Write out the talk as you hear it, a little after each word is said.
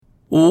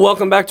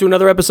Welcome back to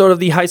another episode of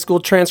the High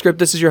School Transcript.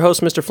 This is your host,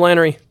 Mr.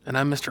 Flannery. And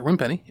I'm Mr.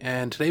 Wimpenny,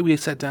 and today we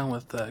sat down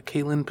with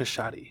Kaylin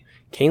Pishotti.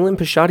 Kaylin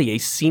Pishotti, a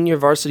senior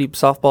varsity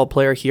softball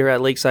player here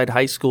at Lakeside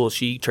High School.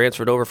 She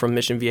transferred over from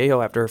Mission Viejo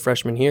after her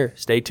freshman year.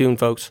 Stay tuned,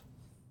 folks.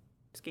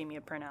 Just gave me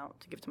a printout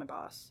to give to my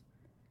boss.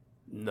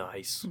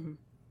 Nice. Mm-hmm.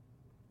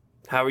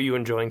 How are you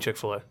enjoying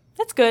Chick-fil-A?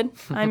 That's good.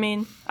 I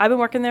mean, I've been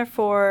working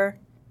there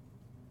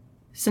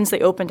since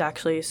they opened,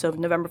 actually, so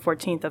November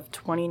 14th of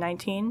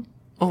 2019.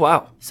 Oh,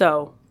 wow.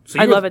 So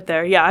I love it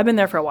there. Yeah, I've been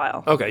there for a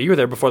while. Okay, you were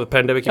there before the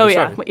pandemic even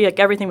started. Yeah, like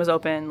everything was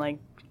open, like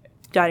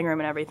dining room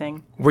and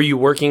everything. Were you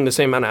working the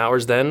same amount of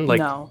hours then?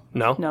 No,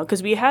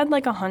 because we had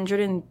like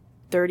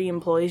 130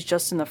 employees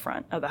just in the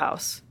front of the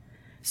house.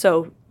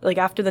 So like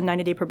after the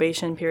 90-day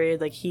probation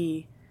period, like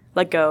he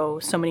let go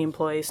so many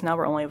employees. Now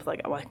we're only with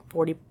like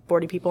 40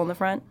 people in the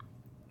front.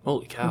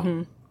 Holy cow.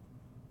 Mm-hmm.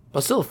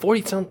 But still,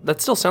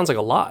 that still sounds like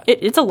a lot.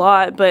 It's a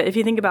lot, but if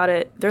you think about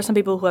it, there are some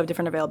people who have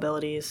different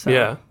availabilities. So,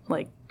 yeah.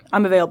 Like,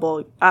 I'm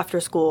available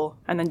after school,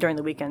 and then during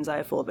the weekends, I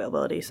have full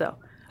availability. So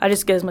I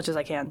just get as much as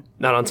I can.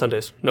 Not on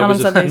Sundays. Nobody's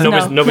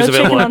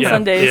available on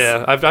Sundays.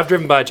 Yeah, I've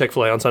driven by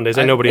Chick-fil-A on Sundays.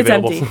 Ain't nobody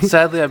available. Empty.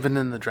 Sadly, I've been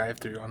in the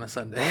drive-thru on a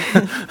Sunday.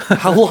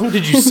 How long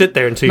did you sit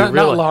there until you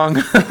realized? Not long.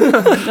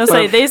 I'll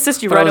say they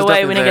assist you right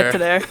away when you get to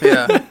there.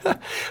 Yeah.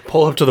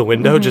 Pull up to the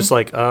window, just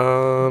like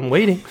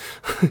waiting.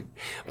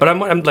 But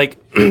I'm like,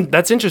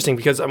 that's interesting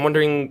because I'm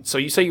wondering. So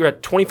you say you're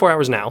at 24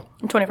 hours now.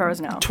 I'm 24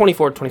 hours now.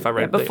 24, 25,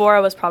 right? Yeah, before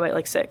I was probably at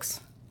like 6.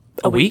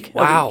 A week?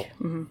 Wow. A week.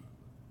 Mm-hmm.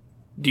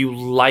 Do you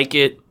like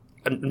it?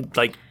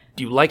 Like,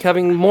 do you like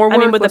having more work? I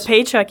mean, with the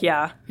paycheck,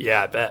 yeah.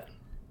 Yeah, I bet.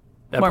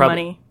 More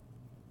money.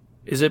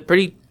 Is it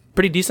pretty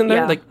decent there?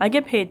 Yeah, like, I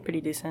get paid pretty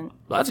decent.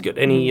 Well, that's good.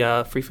 Any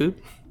free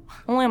food?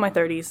 Only in my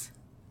 30s. Wait.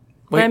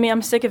 But I mean,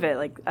 I'm sick of it.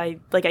 Like I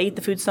eat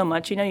the food so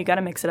much, you got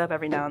to mix it up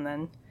every now and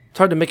then. It's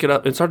hard to mix it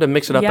up. It's hard to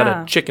mix it up at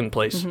a chicken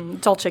place. Mm-hmm.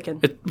 It's all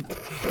chicken.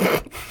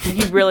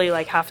 You really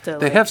have to.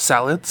 They have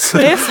salads.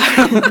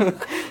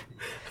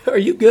 Are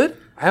you good?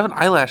 I have an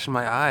eyelash in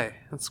my eye.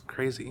 That's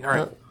crazy. All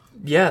right.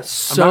 Yes.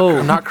 So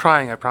I'm not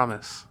crying. I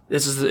promise.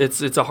 It's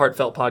a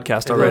heartbeat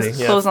podcast already.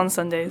 Yeah. Close on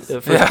Sundays.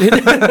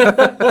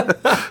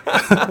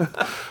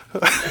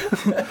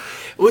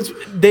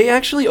 They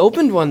actually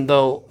opened one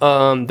though.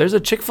 There's a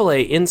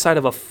Chick-fil-A inside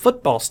of a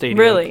football stadium.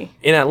 Really?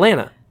 In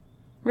Atlanta.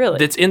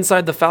 Really? It's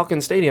inside the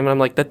Falcon Stadium, and I'm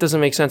like, that doesn't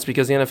make sense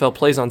because the NFL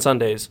plays on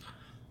Sundays.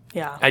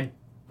 Yeah.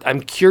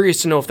 I'm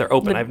curious to know if they're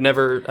open. I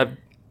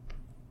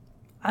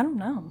don't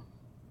know.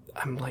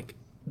 I'm like,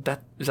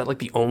 is that like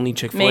the only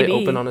Chick-fil-A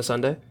open on a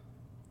Sunday?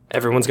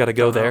 Everyone's got to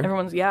go there.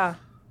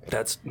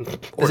 That's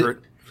order it.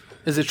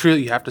 Is it true that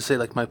you have to say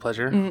like my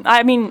pleasure?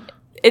 I mean,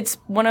 it's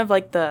one of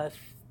like the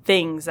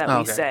things that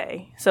we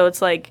say. So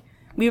it's like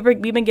we've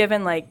been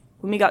given like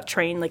when we got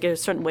trained like a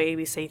certain way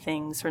we say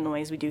things, certain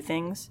ways we do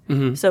things.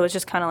 Mm-hmm. So it's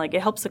just kind of like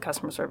it helps the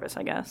customer service,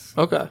 I guess.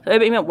 Okay. I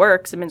mean, it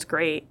works. I mean, it's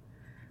great.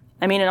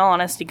 I mean, in all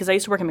honesty, because I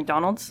used to work at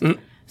McDonald's,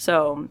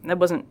 so that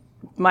wasn't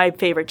my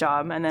favorite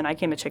job. And then I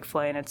came to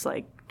Chick-fil-A, and it's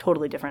like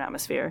totally different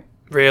atmosphere.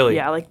 Really?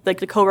 Yeah, like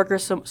the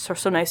coworkers are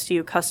so nice to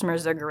you.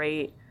 Customers are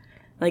great.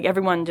 Like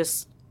everyone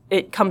just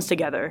it comes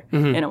together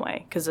in a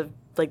way because of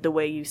like the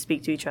way you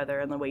speak to each other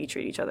and the way you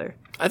treat each other.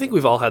 I think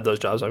we've all had those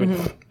jobs. I mean,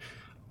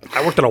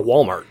 I worked at a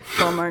Walmart.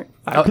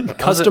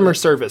 Customer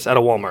service at a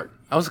Walmart.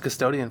 I was a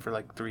custodian for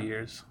like 3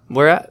 years.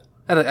 Where at?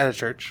 At a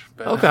church.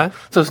 But, okay.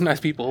 So it's nice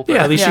people. But.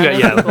 Yeah, at least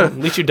at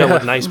least you dealt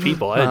with nice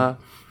people.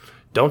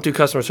 Don't do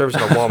customer service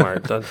at a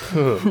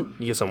Walmart.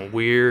 You get some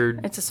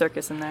weird. It's a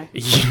circus in there.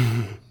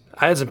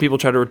 I had some people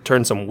try to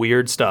return some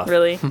weird stuff.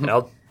 Really? And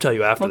I'll tell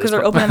you after. Well, because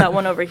they're opening that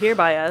one over here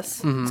by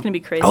us. It's gonna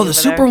be crazy. Oh, the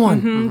super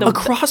one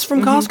across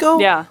from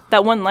Costco. Yeah,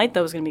 that one light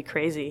though is gonna be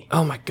crazy.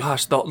 Oh my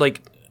gosh!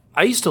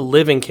 I used to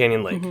live in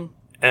Canyon Lake,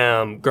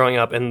 growing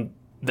up, and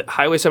the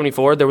Highway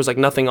 74 there was like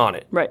nothing on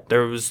it. Right.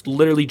 There was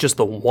literally just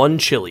the one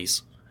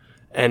Chili's,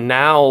 and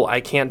now I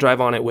can't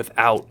drive on it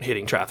without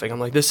hitting traffic. I'm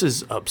like, this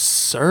is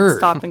absurd.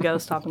 Stop and go.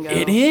 Stop and go.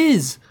 It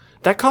is.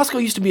 That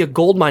Costco used to be a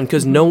gold mine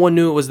because no one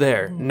knew it was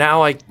there.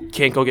 Now I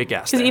can't go get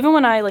gas there. Because even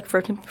when I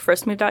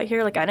first moved out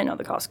here, I didn't know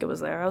the Costco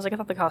was there. I was like, I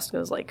thought the Costco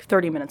was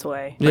 30 minutes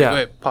away. Yeah.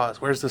 Wait,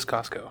 pause. Where's this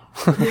Costco?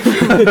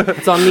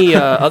 It's on the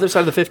other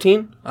side of the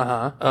 15.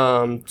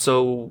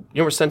 So you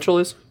know where Central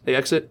is? The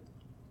exit.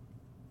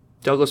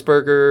 Douglas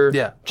Burger.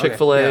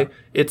 Chick-fil-A. Okay, yeah.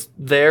 It's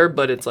there,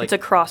 but it's like it's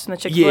across from the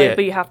Chick-fil-A,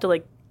 but you have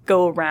to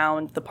go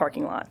around the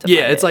parking lot. To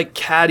find it's like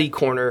caddy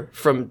corner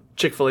from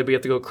Chick-fil-A, but you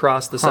have to go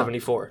across the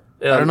 74.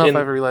 I don't know if I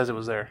ever realized it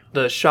was there.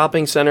 The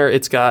shopping center,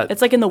 it's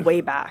like in the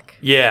way back.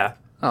 Yeah.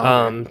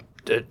 Okay.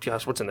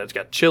 Gosh, what's in there? It's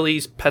got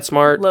Chili's,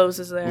 PetSmart. Lowe's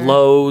is there.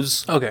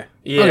 Lowe's. Okay.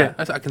 Yeah.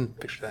 Okay. I can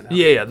picture that now.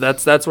 Yeah,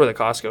 that's where the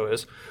Costco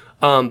is.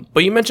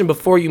 But you mentioned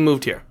before you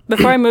moved here.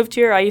 Before I moved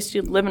here, I used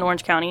to live in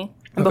Orange County.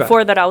 And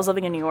before that, I was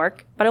living in New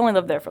York. But I only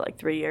lived there for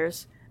 3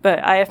 years. But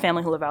I have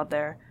family who live out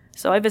there.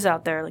 So I visit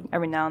out there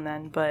every now and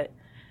then. But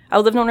I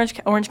lived in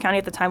Orange County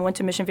at the time. Went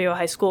to Mission Viejo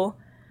High School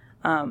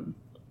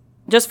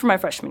just for my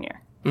freshman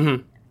year.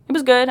 Mm-hmm. It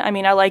was good. I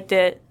mean, I liked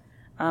it.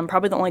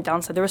 Probably the only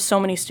downside, there were so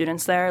many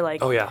students there.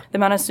 Like, Oh, yeah. the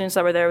amount of students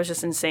that were there was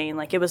just insane.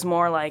 Like, it was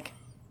more like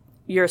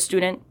you're a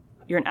student,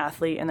 you're an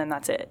athlete, and then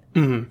that's it.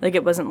 Mm-hmm. Like,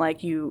 it wasn't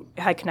like you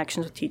had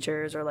connections with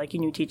teachers or like you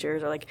knew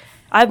teachers or like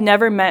I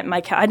never met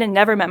my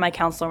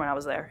counselor when I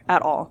was there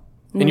at all.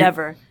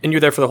 Never. And you're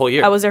there for the whole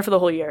year? I was there for the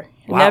whole year.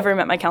 Wow. Never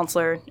met my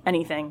counselor,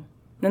 anything.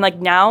 And like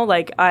now,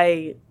 like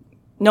I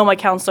know my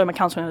counselor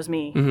knows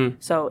me. Mm-hmm.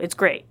 So it's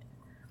great.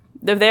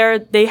 They're there.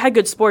 They had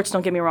good sports,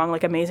 don't get me wrong,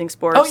 like amazing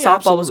sports. Oh, yeah,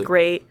 Softball was absolutely.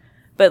 great.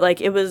 But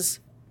like it was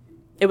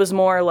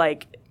more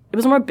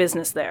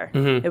business there.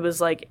 Mm-hmm. It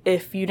was like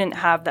if you didn't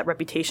have that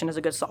reputation as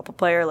a good softball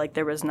player, like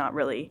there was not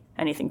really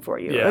anything for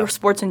you. Yeah. There were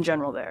sports in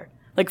general there.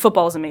 Like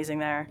football is amazing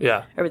there.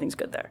 Yeah. Everything's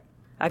good there.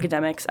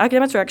 Academics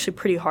are actually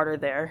pretty harder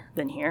there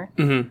than here.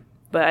 Mm-hmm.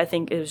 But I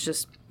think it was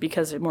just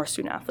because there are more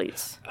student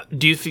athletes.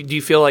 Do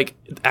you feel like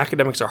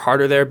academics are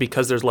harder there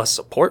because there's less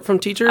support from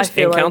teachers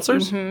and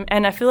counselors?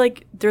 And I feel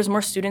like there's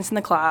more students in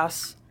the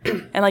class.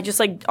 And like just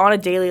like on a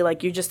daily, like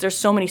there's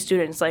so many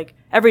students. Like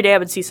every day I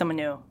would see someone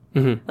new.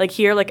 Mm-hmm. Like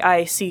here, like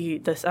I see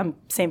this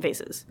same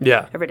faces.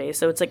 Yeah. Every day.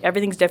 So it's like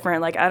everything's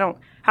different. Like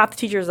half the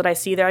teachers that I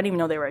see there, I didn't even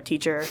know they were a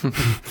teacher.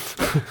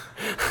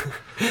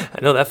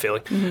 I know that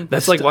feeling. Mm-hmm.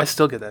 That's like I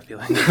still get that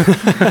feeling.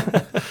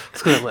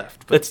 It's because I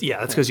left. That's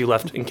because you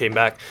left and came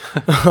back.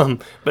 But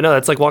no,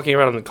 that's like walking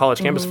around on the college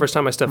campus. First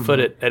time I stepped foot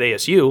at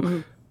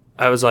ASU,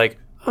 I was like,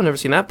 oh, I've never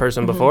seen that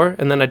person before.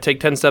 And then I'd take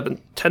 10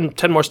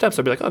 more steps.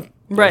 I'd be like, oh, I've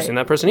never seen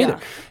that person either.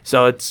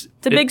 So it's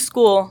a big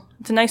school.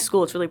 It's a nice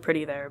school. It's really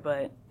pretty there,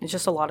 but it's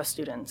just a lot of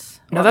students.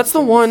 Now that's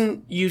the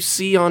one you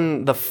see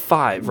on the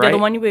 5, right? Yeah, the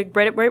one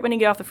right when you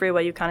get off the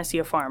freeway, you kind of see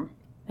a farm.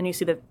 And you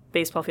see the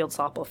baseball fields,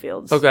 softball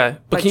fields. Okay.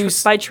 But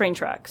by train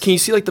tracks. Can you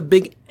see like the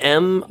big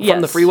M Yes.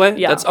 from the freeway?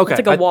 Yeah. That's okay.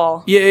 It's like a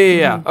wall.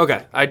 Yeah.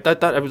 Okay. I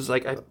thought I was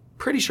like, I'm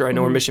pretty sure I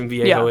know where Mission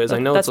Viejo is. I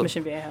know that's it's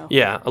Mission Viejo.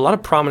 Yeah. A lot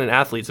of prominent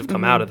athletes have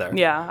come out of there.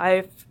 Yeah.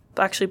 I've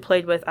actually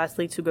played with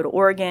athletes who go to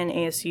Oregon,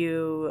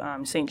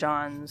 ASU, St.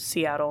 John's,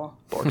 Seattle.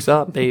 Borks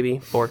up, baby.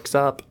 Borks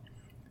up.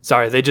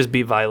 Sorry, they just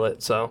beat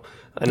Violet, so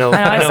I know.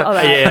 I saw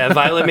that. Yeah,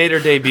 Violet made her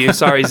debut.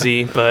 Sorry,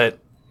 Z, but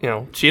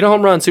she had a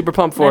home run. Super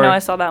pumped for her. I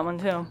saw that one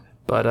too.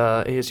 But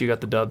ASU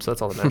got the dub, so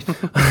that's all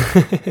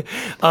that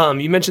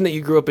matters. You mentioned that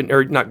you grew up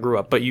not grew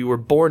up, but you were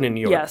born in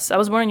New York. Yes, I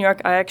was born in New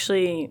York.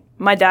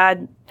 My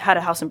dad had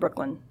a house in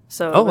Brooklyn.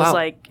 So it was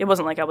like, it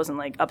wasn't like I wasn't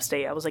like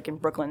upstate. I was like in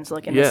Brooklyn, so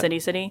like in the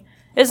city.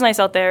 It's nice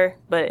out there,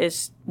 but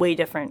it's way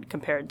different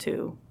compared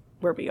to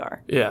where we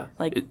are. Yeah.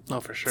 Like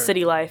for sure.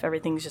 City life,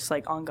 everything's just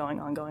like ongoing.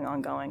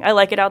 I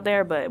like it out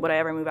there, but would I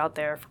ever move out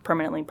there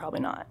permanently? Probably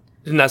not.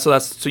 And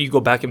so you go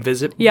back and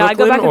visit Yeah,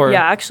 Brooklyn, I go back. or?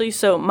 Actually,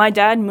 so my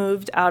dad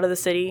moved out of the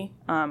city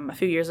a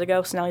few years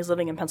ago, so now he's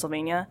living in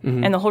Pennsylvania.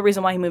 Mm-hmm. And the whole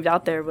reason why he moved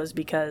out there was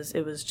because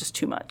it was just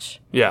too much.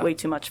 Yeah. Way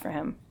too much for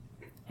him.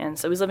 And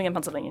so he's living in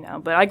Pennsylvania now.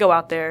 But I go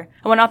out there.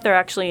 I went out there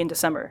actually in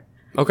December.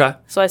 Okay.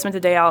 So I spent the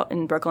day out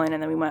in Brooklyn,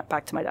 and then we went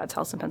back to my dad's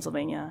house in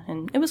Pennsylvania.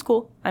 And it was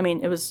cool. I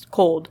mean, it was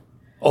cold.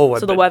 Oh,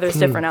 so the weather's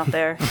different out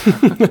there.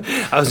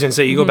 I was going to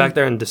say, you go back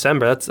there in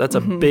December. That's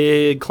a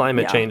big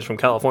climate change from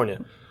California.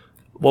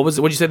 What'd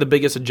you say the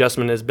biggest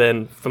adjustment has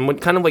been from when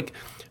kind of like,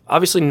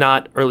 obviously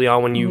not early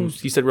on when you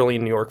said really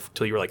in New York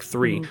till you were like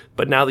 3,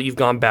 but now that you've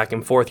gone back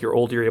and forth, you're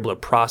older, you're able to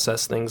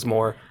process things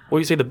more. What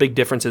do you say the big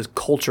difference is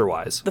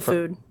culture-wise? The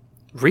food.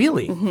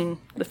 Really? Mm-hmm.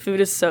 The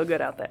food is so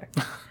good out there.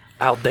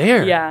 Out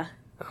there? Yeah.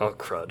 Oh,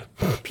 crud.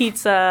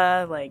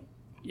 Pizza, like.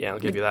 Yeah, I'll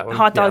give you that one.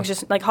 Hot dogs,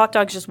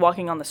 just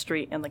walking on the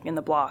street and like in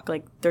the block,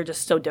 like they're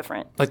just so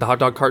different. Like the hot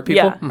dog cart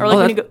people. Yeah, or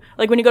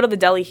like when you go to the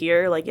deli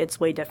here, like it's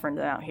way different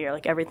than out here.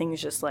 Like everything is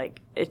just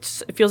like it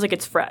feels like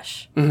it's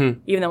fresh,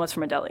 even though it's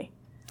from a deli.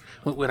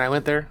 When I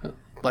went there,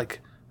 like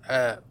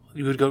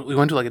we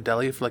went to like a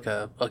deli for like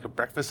a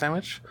breakfast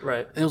sandwich.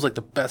 Right. And it was like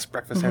the best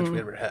breakfast sandwich we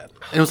ever had.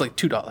 And it was like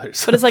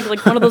 $2. But it's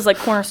like one of those like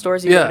corner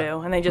stores you go to,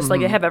 and they just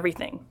like they have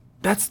everything.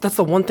 That's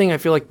the one thing I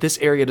feel like this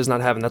area does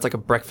not have, and that's like a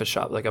breakfast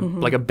shop, like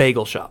a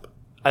bagel shop.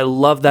 I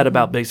love that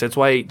about big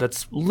cities.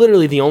 That's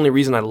literally the only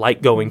reason I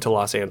like going to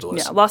Los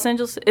Angeles. Yeah, Los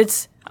Angeles.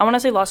 I want to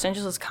say Los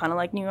Angeles is kind of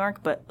like New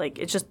York, but like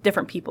it's just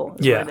different people.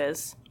 Is what it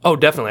is. Oh,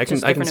 definitely. I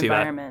can see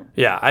environment.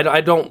 that. Yeah, I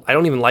don't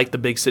even like the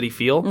big city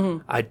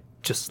feel. I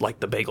just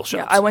like the bagel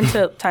shops. Yeah, I went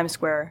to Times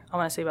Square. I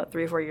want to say about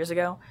 3 or 4 years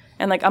ago,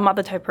 and like I'm not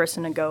the type of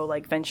person to go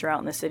like venture out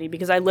in the city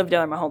because I lived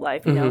there my whole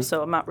life, you know.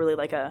 So I'm not really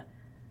like a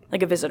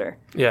visitor.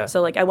 Yeah.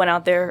 So like I went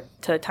out there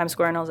to Times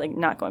Square and I was like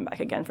not going back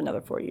again for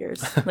another 4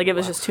 years. Like it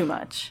was just too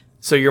much.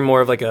 So you're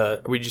more of like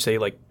would you say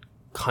like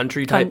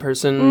country type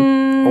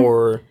person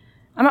or?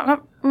 I'm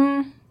not.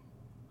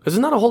 Because there's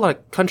not a whole lot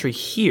of country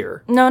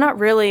here. No, not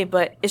really,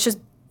 but it's just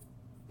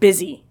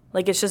busy.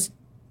 Like it's just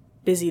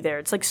busy there.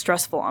 It's like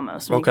stressful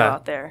almost when you go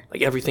out there.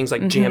 Like everything's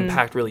like jam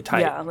packed really tight.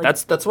 Yeah,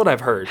 like, that's what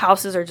I've heard.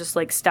 Houses are just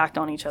like stacked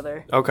on each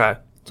other. Okay.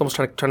 It's almost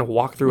trying to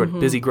walk through a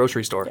busy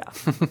grocery store. Yeah.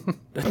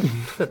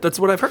 That's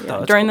what I've heard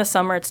though. During the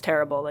summer it's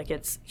terrible. Like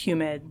it's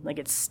humid, like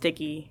it's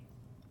sticky.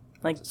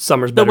 Like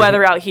summer's the better.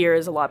 weather out here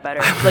is a lot better.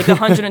 Like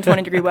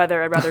 120 degree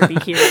weather, I'd rather be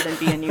here than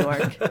be in New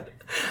York.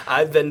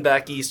 I've been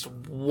back east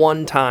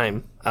one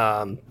time.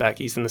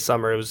 back east in the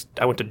summer.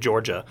 I went to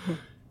Georgia.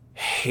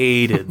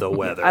 Hated the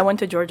weather. I went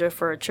to Georgia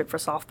for a trip for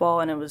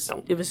softball, and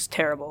it was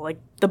terrible. Like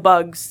the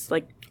bugs,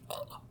 like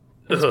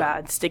it was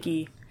bad,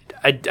 sticky.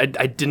 I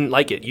didn't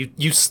like it.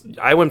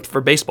 I went for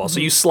baseball, so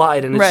you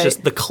slide and it's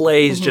just the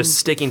clay is just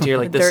sticking to you.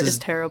 Like The this dirt is is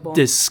terrible.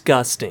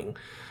 disgusting.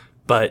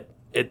 But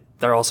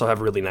they also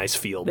have really nice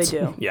fields. They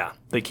do. Yeah,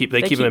 they keep them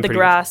in The pretty.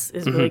 grass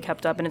is really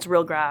kept up, and it's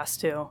real grass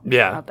too.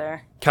 Yeah. Out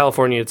there.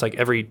 California, it's like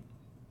every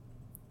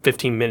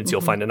 15 minutes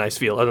you'll find a nice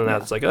field. Other than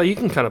that, it's like, oh, you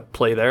can kind of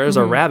play there. There's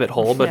a rabbit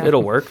hole, but Yeah.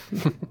 it'll work.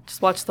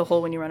 Just watch the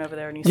hole when you run over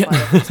there and you slide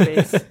up in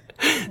space.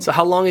 So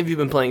how long have you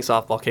been playing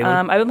softball,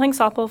 Caitlin? I've been playing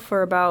softball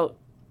for about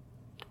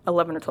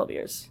 11 or 12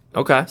 years.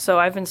 Okay. So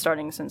I've been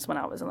starting since when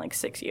I was in like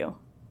 6U.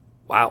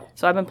 Wow.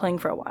 So I've been playing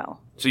for a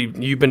while. So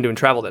you've been doing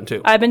travel then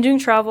too? I've been doing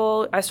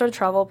travel. I started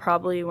travel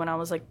probably when I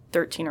was like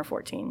 13 or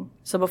 14.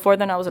 So before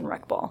then I was in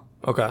rec ball.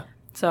 Okay.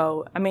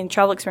 So, I mean,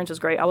 travel experience was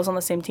great. I was on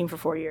the same team for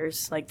 4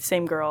 years, like the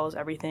same girls,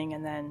 everything.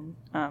 And then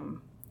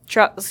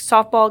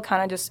softball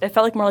kind of just, it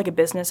felt like more like a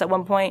business at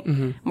one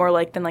point, more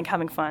like than like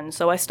having fun.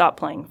 So I stopped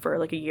playing for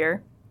like a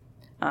year.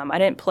 I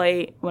didn't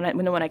play, when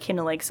I came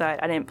to Lakeside,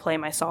 I didn't play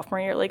my sophomore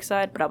year at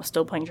Lakeside, but I was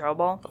still playing travel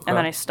ball. Okay. And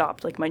then I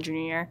stopped like my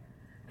junior year.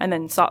 And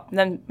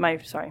then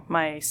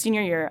my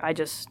senior year, I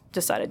just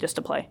decided just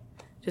to play.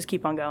 Just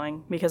keep on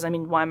going. Because, I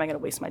mean, why am I going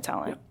to waste my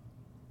talent?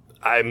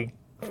 I'm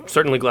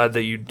certainly glad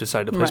that you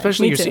decided to play, Right.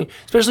 especially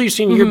your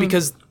senior year,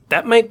 because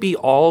that might be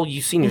all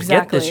you seniors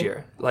get this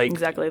year. Like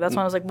Exactly. That's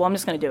when I was like, well, I'm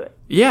just going to do it.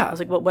 Yeah. I was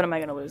like, what am I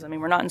going to lose? I mean,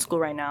 we're not in school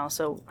right now,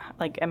 so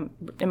like, am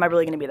I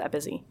really going to be that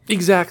busy?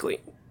 Exactly.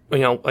 You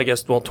know, I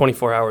guess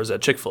 24 hours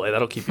at Chick-fil-A,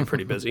 that'll keep you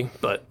pretty busy.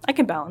 But I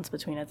can balance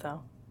between it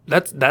though.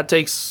 that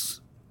takes.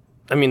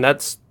 I mean,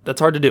 that's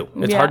hard to do.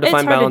 It's hard to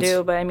find balance. It's hard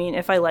to do, but I mean,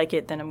 if I like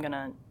it, then I'm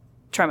gonna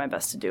try my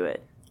best to do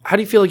it. How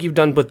do you feel like you've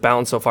done with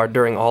balance so far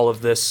during all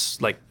of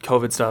this, like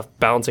COVID stuff,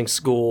 balancing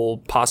school,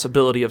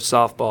 possibility of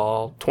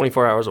softball,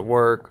 24 hours of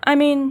work? I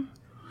mean,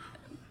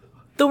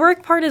 the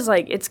work part is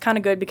like, it's kind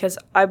of good because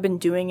I've been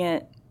doing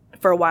it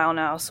for a while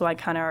now, so I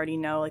kind of already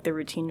know like the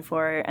routine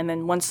for it. And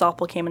then once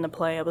softball came into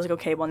play, I was like,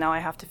 okay, well now I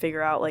have to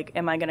figure out like,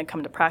 am I going to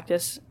come to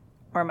practice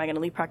or am I going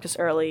to leave practice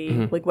early?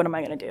 Like, what am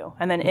I going to do?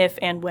 And then if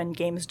and when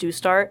games do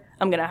start,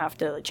 I'm going to have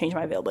to like, change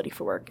my availability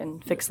for work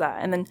and fix that.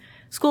 And then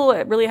school,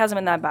 it really hasn't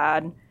been that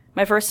bad.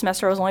 My first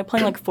semester, I was only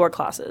playing like 4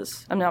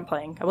 classes. I'm not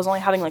playing. I was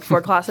only having like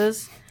 4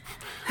 classes.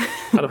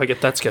 How do I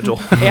get that schedule?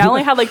 Yeah, I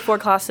only had like 4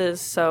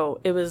 classes, so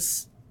it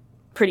was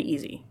pretty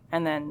easy.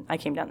 And then I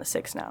came down to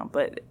 6 now.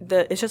 But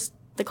it's just,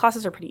 the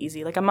classes are pretty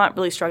easy. Like, I'm not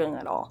really struggling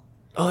at all.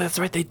 Oh, that's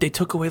right. They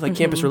took away like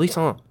campus release,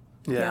 huh?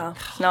 Yeah.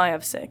 So now I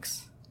have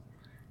 6.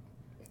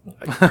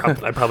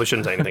 I probably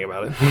shouldn't say anything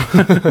about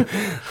it,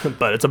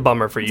 but it's a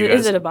bummer for you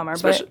guys. Is it a bummer?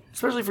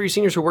 Especially for you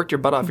seniors who worked your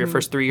butt off your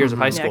first 3 years of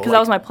high school. Yeah, because that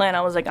was my plan.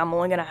 I was like, I'm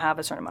only going to have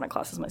a certain amount of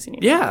classes my senior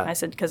year. Yeah. I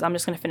said, because I'm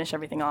just going to finish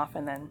everything off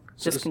and then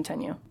just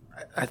continue.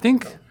 I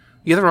think,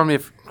 you have to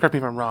remind me correct me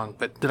if I'm wrong,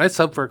 but did I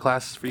sub for a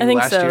class for you I think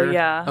last so, year?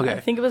 yeah. Okay. I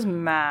think it was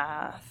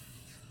math.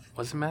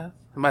 Was it math?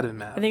 It might have been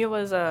math. I think it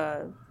was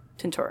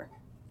Tintor.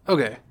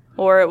 Okay.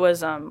 Or it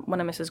was one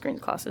of Mrs.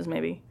 Green's classes,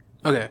 maybe.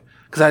 Okay.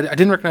 Because I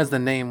didn't recognize the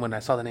name when I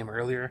saw the name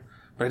earlier,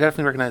 but I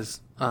definitely recognize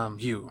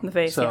you. The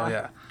face, so,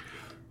 yeah.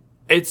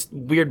 It's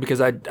weird because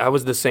I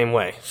was the same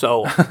way.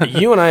 So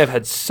you and I have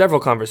had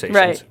several conversations.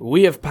 Right.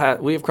 We have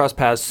crossed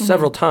paths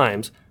several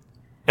times,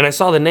 and I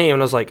saw the name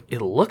and I was like,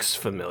 it looks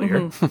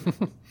familiar,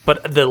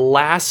 but the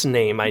last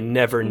name I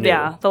never knew.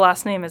 Yeah, the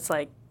last name is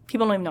like,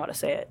 people don't even know how to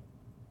say it.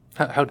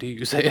 How do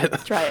you say it?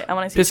 Try it. I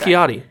want to see it.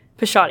 Pisciotti.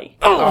 Pisciotti.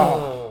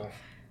 Oh.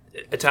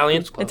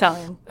 Italian?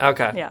 Italian.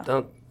 Okay.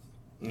 Yeah.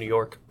 New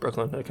York,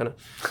 Brooklyn, that kind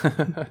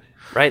of.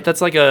 Right?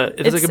 That's like a.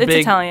 It's like a big. It's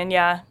Italian,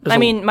 yeah. There's I a-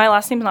 mean, my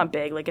last name's not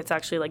big. Like, it's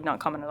actually like not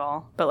common at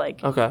all. But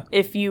like, Okay.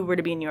 if you were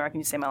to be in New York and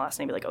you say my last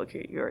name, be like, oh,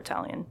 you're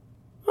Italian.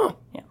 Oh.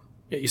 Yeah.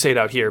 Yeah, you say it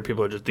out here,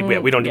 people are just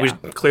we don't.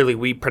 yeah.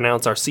 We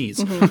pronounce our C's.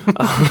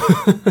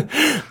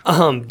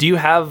 Do you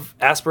have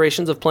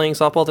aspirations of playing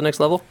softball at the next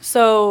level?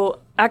 So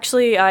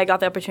actually, I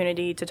got the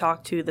opportunity to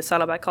talk to the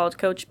Saddleback College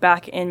coach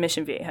back in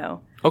Mission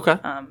Viejo. Okay.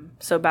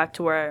 So back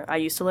to where I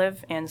used to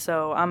live, and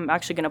so I'm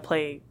actually going to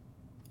play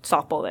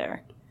softball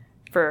there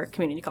for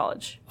community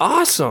college.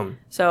 Awesome.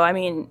 So I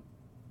mean,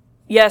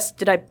 yes,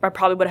 I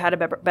probably would have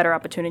had a better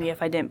opportunity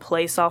if I didn't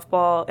play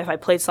softball. If I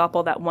played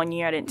softball that 1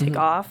 year, I didn't take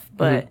off,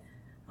 but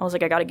I was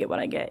like, I got to get what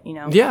I get, you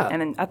know? Yeah. And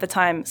then at the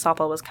time,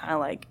 softball was kind of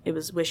like, it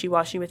was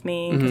wishy-washy with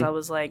me because I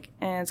was like,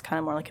 it's kind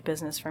of more like a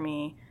business for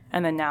me.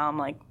 And then now I'm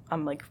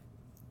like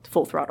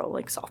full throttle,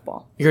 like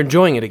softball. You're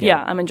enjoying it again.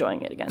 Yeah, I'm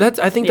enjoying it again.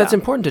 I think that's Yeah.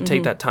 important to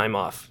take that time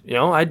off. You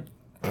know,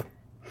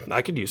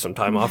 I could use some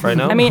time off right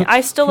now. I mean, I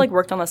still like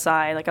worked on the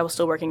side. Like I was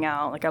still working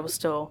out. Like I was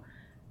still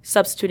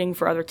substituting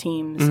for other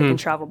teams like in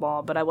travel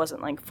ball, but I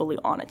wasn't like fully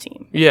on a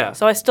team. yeah.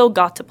 So I still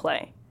got to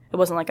play. It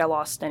wasn't like I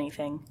lost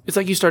anything. It's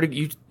like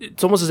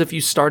it's almost as if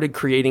you started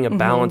creating a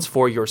balance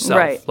for yourself.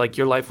 Right. Like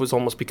your life was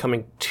almost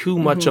becoming too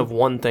much of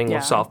one thing with Yeah.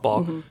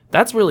 softball.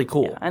 That's really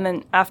cool. And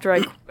then after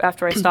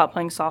I stopped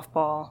playing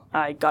softball,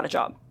 I got a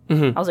job.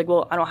 I was like,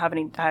 well,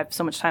 I have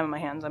so much time on my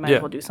hands. I might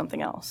as well do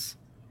something else.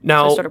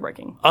 Now, so I started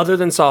working. Other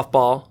than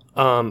softball,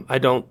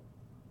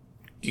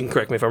 you can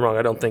correct me if I'm wrong,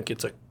 I don't think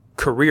it's a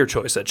career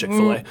choice at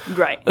Chick-fil-A.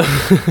 Right.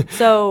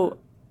 So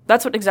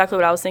that's exactly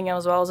what I was thinking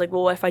as well. I was like,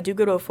 well, if I do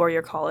go to a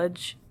 4-year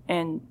college,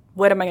 and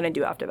what am I going to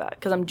do after that?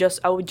 Because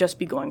I would just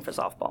be going for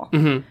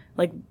softball.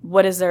 Like,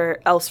 what is there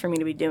else for me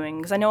to be doing?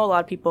 Because I know a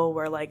lot of people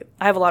were like,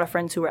 I have a lot of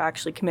friends who are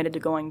actually committed to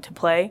going to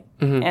play,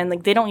 and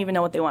like they don't even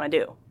know what they want to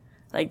do.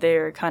 Like,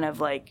 they're kind of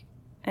like,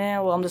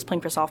 well, I'm just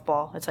playing for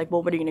softball. It's like,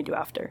 well, what are you going to do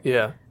after?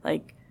 Yeah.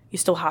 Like, you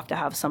still have to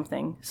have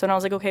something. So then I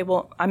was like, okay,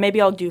 well, maybe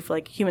I'll do for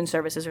like human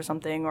services or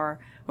something, or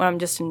when I'm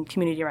just in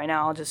community right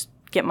now, I'll just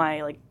get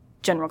my like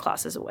general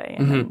classes away,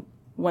 and then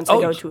once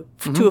I go to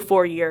a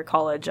 4-year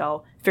college,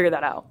 I'll figure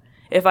that out.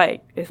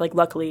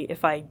 Luckily,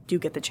 if I do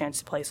get the chance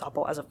to play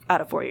softball at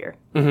a 4-year.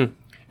 And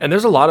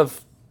there's a lot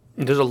of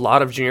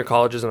junior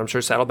colleges, and I'm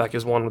sure Saddleback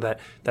is one that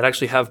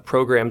actually have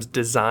programs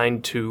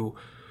designed to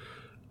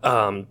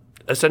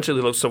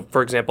essentially look. So,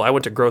 for example, I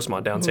went to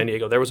Grossmont down in San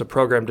Diego. There was a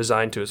program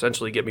designed to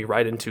essentially get me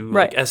right into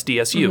like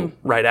SDSU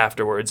right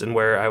afterwards, and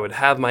where I would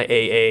have my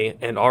AA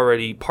and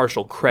already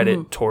partial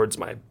credit towards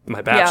my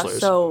bachelor's. Yeah,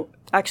 so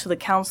actually the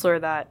counselor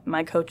that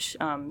my coach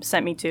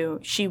sent me to,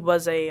 she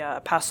was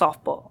a past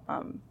softball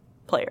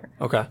player.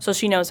 Okay. So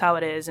she knows how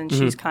it is, and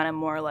she's kind of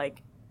more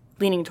like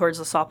leaning towards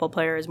the softball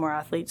players, more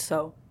athletes.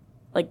 So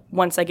like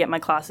once I get my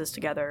classes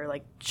together,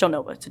 like she'll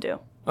know what to do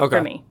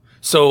for me.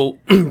 So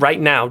right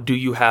now, do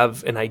you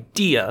have an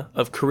idea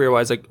of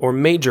career-wise like, or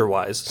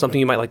major-wise, something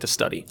you might like to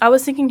study? I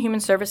was thinking human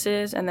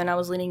services, and then I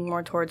was leaning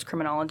more towards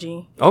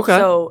criminology. Okay.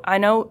 So I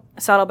know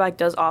Saddleback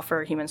does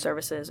offer human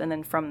services, and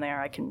then from there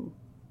I can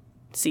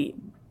see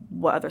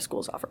what other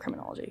schools offer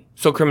criminology.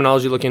 So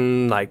criminology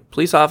looking like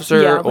police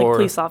officer? Yeah, like or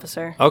police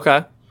officer.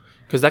 Okay.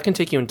 Because that can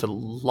take you into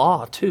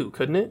law too,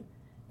 couldn't it?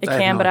 It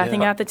can, but I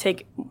think I have to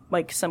take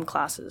like some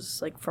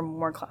classes, like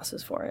more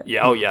classes for it.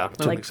 Yeah. Oh, yeah.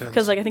 Like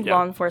because like I think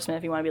law enforcement,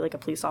 if you want to be like a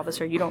police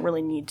officer, you don't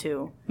really need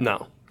to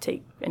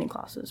take any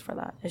classes for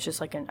that. It's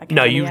just like an academy.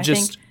 No, you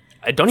just.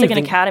 I don't it's even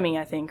like an academy,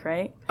 I think,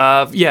 right?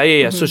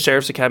 Yeah. So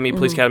sheriff's academy,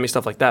 police academy,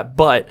 stuff like that.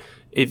 But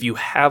if you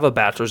have a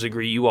bachelor's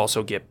degree, you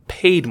also get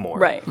paid more,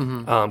 right?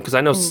 Because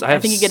I know I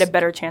think you get a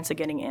better chance of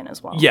getting in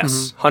as well.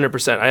 Yes,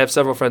 100%. I have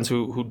several friends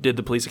who did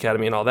the police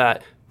academy and all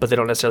that, but they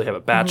don't necessarily have a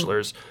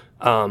bachelor's.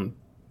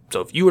 So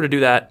if you were to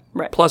do that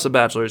plus a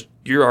bachelor's,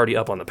 you're already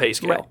up on the pay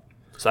scale. Right.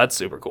 So that's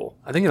super cool.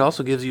 I think it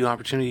also gives you an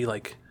opportunity,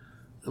 like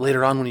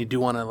later on when you do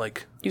want to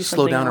like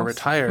slow down or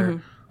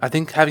retire. I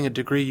think having a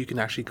degree, you can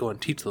actually go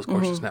and teach those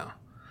courses now.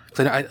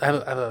 So I have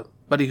a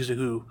buddy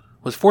who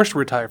was forced to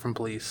retire from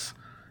police,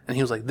 and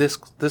he was like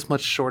this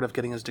much short of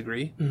getting his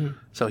degree.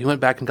 So he went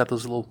back and got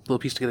those little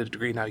piece to get a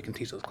degree. Now he can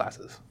teach those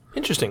classes.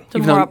 Interesting.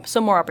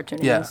 Some more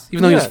opportunities. Yeah,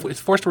 even though he's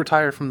forced to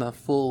retire from the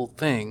full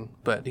thing,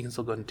 but he can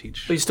still go and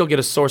teach. But you still get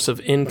a source of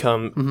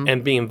income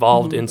and be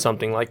involved in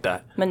something like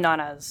that. But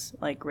not as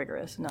like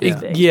rigorous. Not as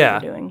big Yeah.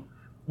 as you're doing.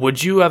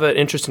 Would you have an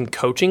interest in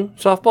coaching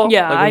softball?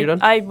 Yeah,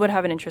 like I would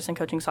have an interest in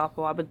coaching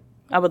softball.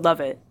 I would love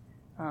it.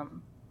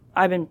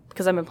 I've been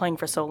playing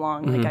for so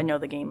long. Like I know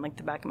the game like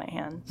the back of my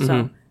hand.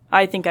 So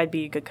I think I'd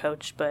be a good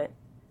coach. But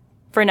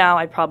for now,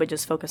 I'd probably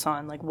just focus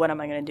on like what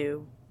am I going to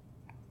do,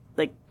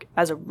 like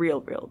as a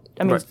real.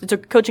 I mean,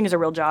 coaching is a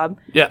real job.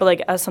 Yeah. But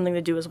like as something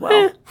to do as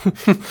well.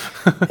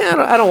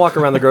 I don't walk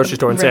around the grocery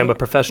store and say I'm a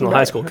professional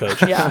high school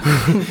coach. Yeah.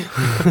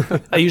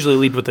 I usually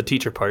lead with the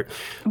teacher part.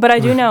 But I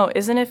do know,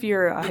 isn't if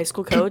you're a high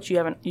school coach,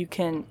 you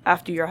can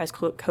after you're a high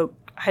school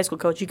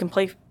coach, you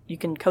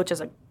can coach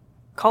as a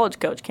college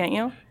coach, can't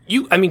you?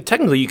 I mean,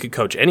 technically, you could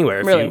coach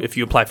anywhere if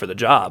you apply for the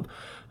job.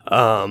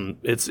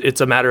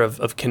 It's a matter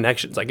of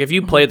connections. Like if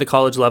you play at the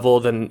college level,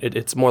 then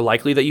it's more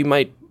likely that you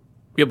might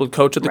be able to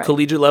coach at the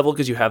collegiate level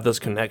because you have those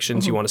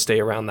connections. You want to stay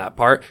around that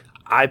part.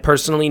 I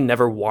personally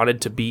never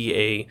wanted to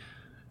be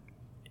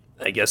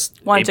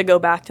to go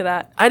back to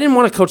that. I didn't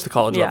want to coach the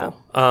college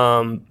level.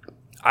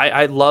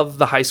 I love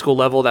the high school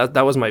level.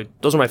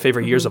 Those are my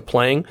favorite years of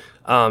playing,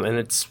 and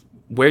it's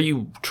where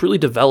you truly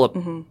develop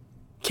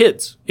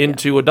kids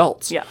into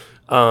adults. Yeah.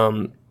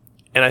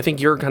 And I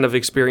think you're kind of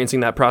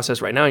experiencing that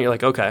process right now. And you're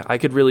like, okay,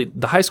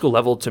 the high school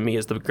level to me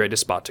is the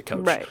greatest spot to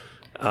coach. Right.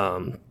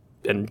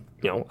 And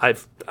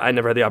I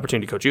never had the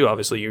opportunity to coach you.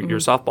 Obviously, you're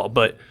softball,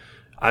 but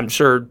I'm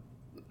sure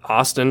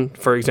Austin,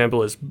 for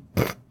example, is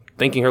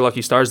thanking her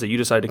lucky stars that you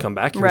decided to come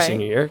back in your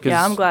senior year.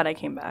 Yeah, I'm glad I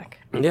came back.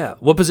 Yeah.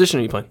 What position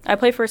are you playing? I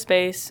play first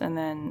base and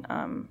then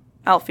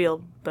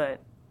outfield, but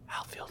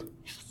outfield.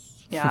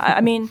 Yeah,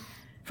 I mean,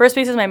 first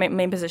base is my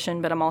main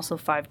position, but I'm also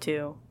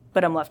 5'2",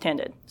 but I'm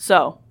left-handed.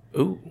 So.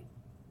 Ooh.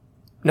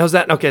 Now is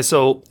that okay?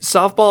 So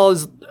softball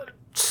is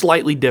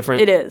slightly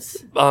different. It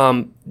is.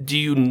 Are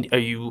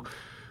you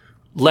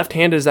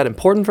left-handed? Is that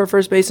important for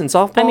first base in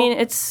softball? I mean,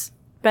 it's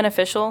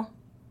beneficial.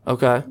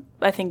 Okay.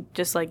 I think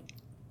just like.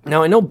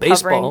 Now I know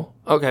baseball.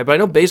 Covering. Okay, but I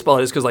know baseball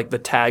is because like the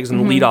tags and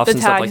the leadoffs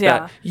and stuff like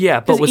that. Yeah,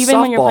 but with even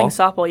softball, when you're playing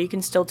softball, you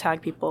can still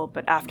tag people,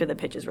 but after the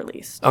pitch is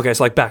released. Okay,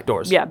 so like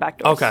backdoors. Yeah,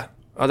 backdoors. Okay.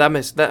 Oh,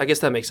 I guess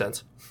that makes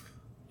sense.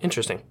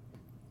 Interesting.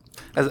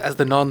 as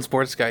the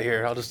non-sports guy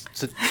here, I'll just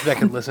sit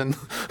back and listen.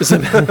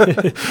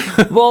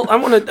 Well, I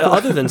want to,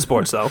 other than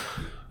sports though,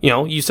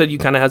 you said you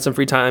kind of had some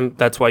free time.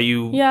 That's why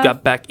you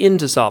got back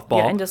into softball.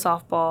 Yeah, into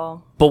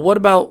softball. But what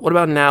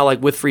about now,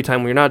 like with free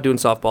time when you're not doing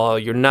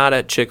softball, you're not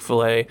at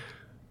Chick-fil-A,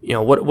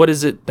 what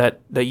is it that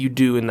you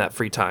do in that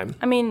free time?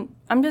 I mean,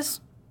 I'm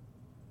just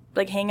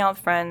like hanging out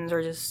with friends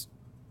or just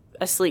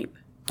asleep.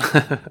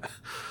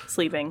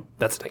 Sleeping.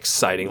 That's an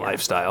exciting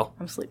lifestyle.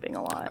 I'm sleeping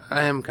a lot.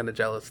 I am kind of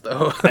jealous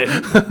though.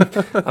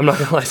 I'm not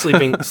gonna lie,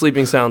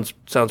 sleeping sounds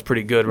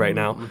pretty good right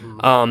now.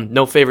 Mm-hmm.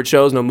 No favorite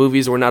shows, no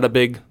movies. We're not a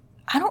big.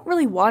 I don't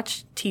really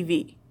watch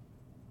TV.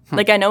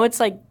 Like I know it's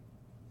like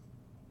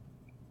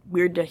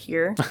weird to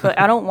hear, but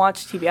I don't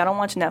watch TV. I don't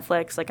watch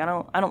Netflix. Like I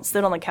don't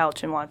sit on the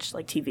couch and watch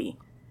like TV.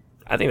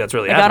 I think that's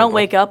really. Like, I don't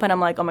wake up and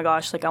I'm like, oh my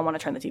gosh, like I want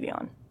to turn the TV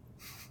on.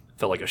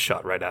 Felt like a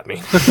shot right at me.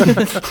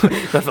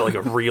 That felt like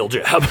a real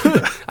jab.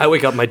 I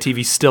wake up, my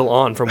TV's still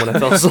on from when I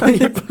fell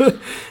asleep.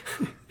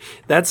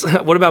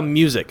 What about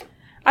music?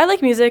 I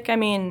like music. I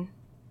mean,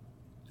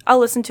 I'll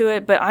listen to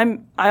it, but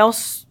I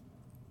also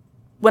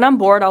when I'm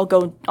bored, I'll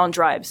go on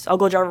drives. I'll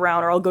go drive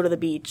around or I'll go to the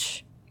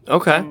beach.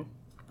 Okay.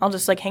 I'll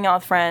just like hang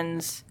out with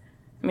friends.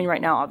 I mean,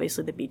 right now,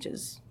 obviously the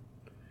beaches,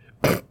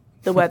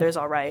 the weather's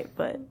all right,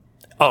 but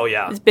oh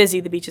yeah, it's busy.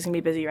 The beach is gonna be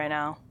busy right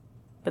now.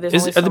 But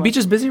are the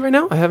beaches busy right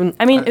now?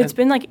 I mean, it's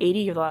been like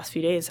 80 the last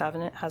few days,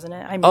 hasn't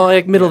it?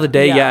 Like middle of the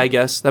day, yeah, I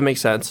guess. That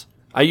makes sense.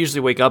 I usually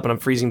wake up and I'm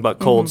freezing but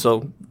cold,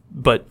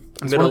 but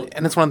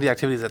it's one of the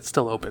activities that's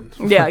still open.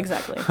 Yeah,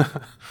 exactly.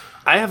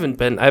 I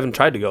haven't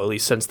tried to go at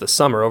least since the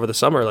summer. Over the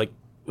summer, like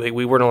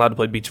we weren't allowed to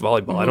play beach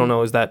volleyball. I don't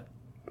know,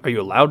 are you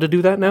allowed to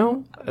do that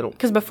now? I don't.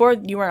 Because before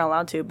you weren't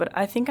allowed to, but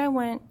I think I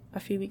went a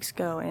few weeks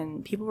ago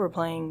and people were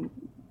playing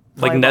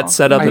like net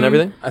set up and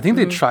everything? I think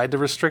they tried to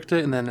restrict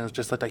it, and then it was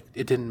just like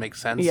it didn't make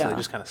sense, so they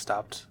just kind of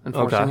stopped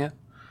enforcing it.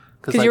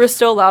 Because you were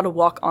still allowed to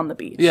walk on the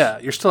beach. Yeah,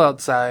 you're still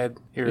outside.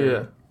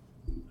 I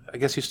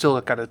guess you still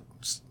got to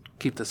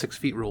keep the 6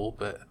 feet rule,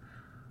 but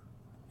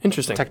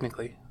interesting.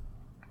 Technically,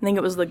 I think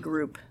it was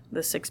the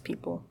 6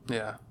 people.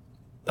 Yeah.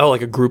 Oh,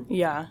 like a group.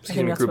 Yeah, I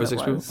think that's group of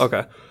 6 people.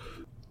 Okay.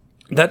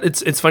 That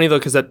it's funny though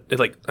because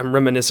I'm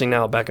reminiscing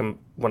now back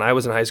when I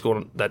was in high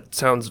school. That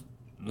sounds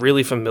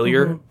really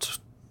familiar.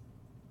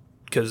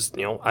 Because,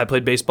 I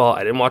played baseball.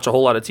 I didn't watch a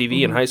whole lot of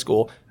TV in high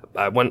school.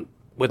 I went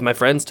with my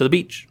friends to the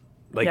beach,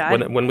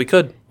 when we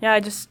could. Yeah, I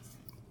just,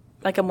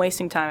 I'm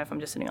wasting time if I'm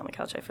just sitting on the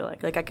couch, I feel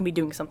like. Like, I can be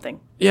doing something.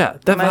 Yeah.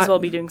 I might as well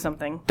be doing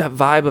something. That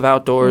vibe of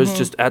outdoors,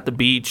 just at the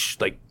beach,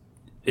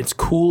 it's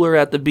cooler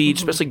at the beach,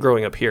 especially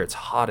growing up here. It's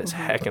hot as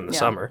heck in the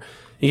summer.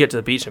 You get to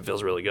the beach and it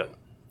feels really good.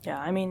 Yeah,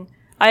 I mean,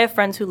 I have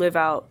friends who live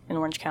out in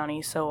Orange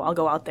County, so I'll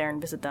go out there and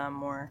visit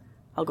them, or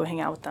I'll go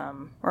hang out with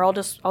them, or I'll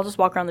just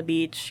walk around the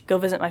beach, go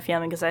visit my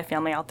family because I have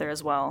family out there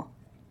as well.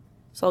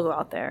 So I'll go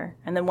out there,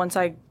 and then once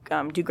I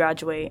do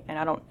graduate,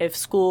 and if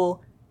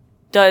school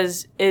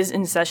is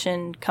in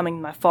session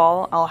coming my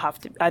fall, I'll have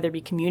to either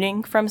be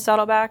commuting from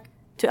Saddleback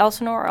to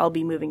Elsinore, or I'll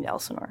be moving to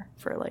Elsinore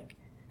for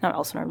not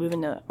Elsinore,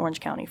 moving to Orange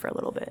County for a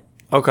little bit.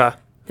 Okay.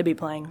 To be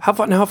playing. How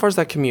far is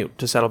that commute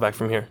to Saddleback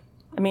from here?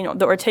 I mean,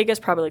 the Ortega is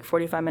probably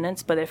 45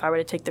 minutes, but if I were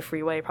to take the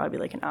freeway, it'd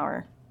probably be an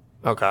hour.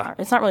 Okay.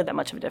 It's not really that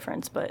much of a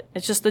difference, but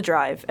it's just the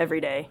drive every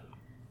day.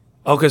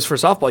 Oh, because for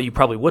softball, you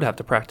probably would have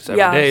to practice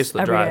every day. So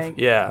the drive.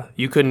 Day. Yeah.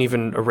 You couldn't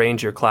even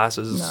arrange your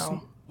classes.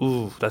 No.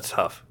 Ooh, that's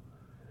tough.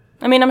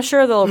 I mean, I'm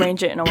sure they'll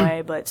arrange it in a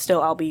way, but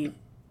still, I'll be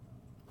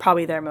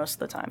probably there most of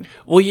the time.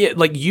 Well,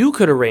 yeah, you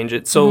could arrange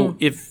it. So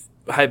if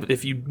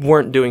you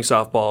weren't doing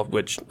softball,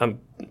 which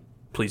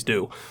please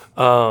do,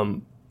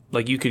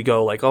 you could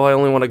go I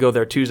only want to go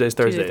there Tuesdays,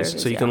 Thursdays.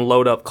 So you can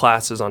load up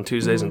classes on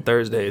Tuesdays and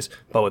Thursdays.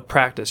 But with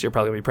practice, you're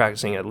probably going to be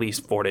practicing at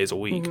least 4 days a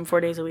week. 4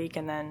 days a week,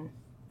 and then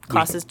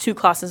classes, 2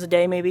 classes a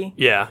day maybe.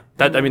 Yeah.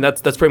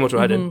 That's pretty much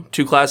what I did.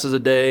 2 classes a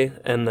day,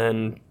 and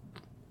then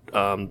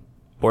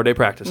 4-day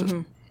practices.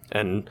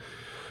 And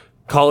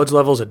college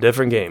level's a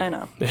different game. I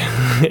know.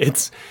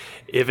 If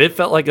it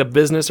felt like a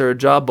business or a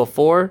job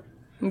before,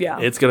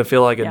 it's going to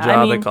feel like a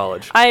job at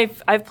college.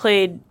 I've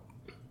played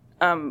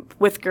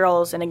with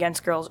girls and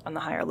against girls on the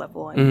higher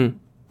level, and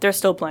they're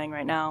still playing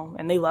right now,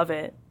 and they love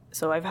it.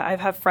 So I've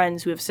have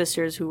friends who have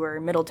sisters who are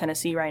in Middle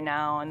Tennessee right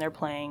now, and they're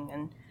playing,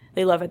 and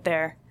they love it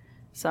there.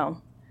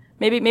 So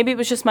maybe it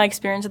was just my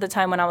experience at the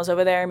time when I was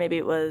over there. Maybe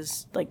it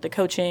was the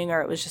coaching,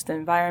 or it was just the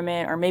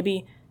environment, or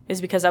maybe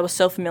it's because I was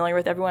so familiar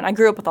with everyone. I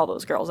grew up with all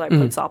those girls I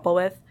played softball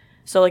with,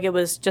 so it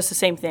was just the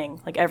same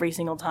thing. Every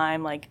single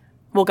time,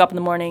 woke up in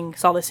the morning,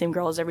 saw the same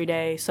girls every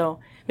day. So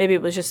maybe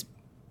it was just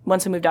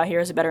once I moved out here,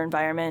 it was a better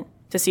environment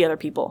to see other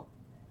people,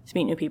 to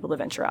meet new people, to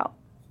venture out.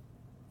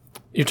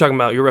 You're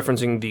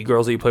referencing the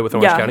girls that you play with in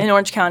Orange County? Yeah, in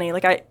Orange County.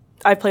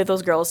 I played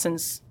those girls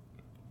since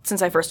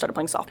I first started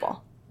playing softball.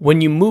 When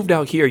you moved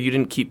out here, you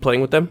didn't keep playing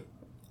with them?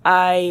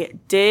 I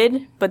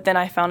did, but then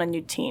I found a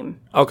new team.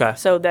 Okay.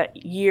 So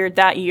that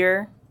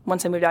year,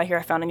 once I moved out here,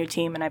 I found a new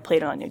team, and I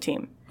played on a new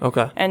team.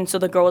 Okay. And so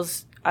the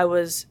girls, I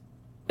was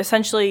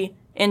essentially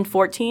in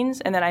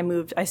 14s, and then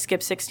I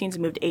skipped 16s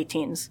and moved to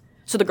 18s.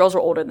 So the girls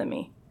were older than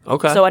me.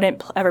 Okay. So I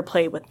didn't ever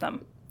play with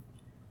them.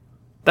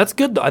 That's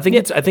good though. I think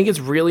it's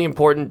really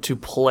important to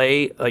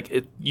play.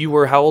 Like you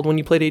were how old when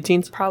you played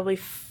 18s? Probably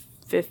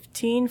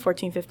 14,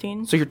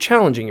 15. So you're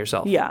challenging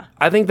yourself. Yeah.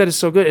 I think that is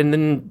so good. And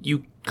then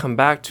you come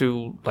back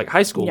to like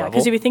high school Yeah, level.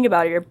 because if you think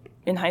about it, you're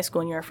in high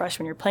school and you're a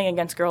freshman. You're playing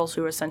against girls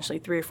who are essentially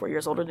 3 or 4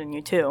 years older than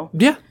you too.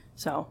 Yeah.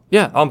 So.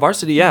 Yeah, on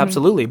varsity, yeah,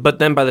 absolutely. But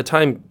then by the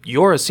time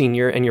you're a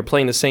senior and you're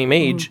playing the same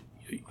age,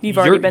 You've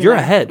already been you're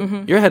there. ahead.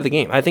 You're ahead of the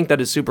game. I think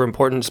that is super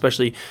important,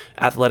 especially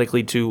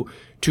athletically, to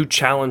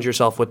challenge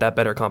yourself with that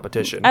better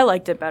competition. I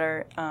liked it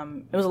better.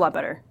 It was a lot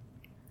better.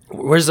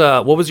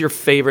 What was your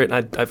favorite?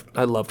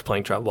 I loved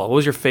playing travel ball. What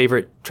was your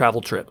favorite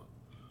travel trip?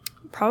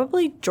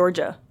 Probably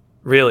Georgia.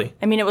 Really?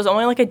 I mean, it was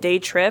only like a day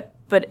trip,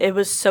 but it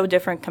was so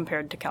different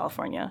compared to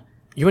California.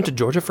 You went to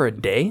Georgia for a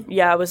day?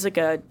 Yeah, it was like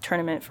a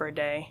tournament for a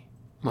day.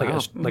 Like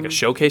a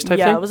showcase type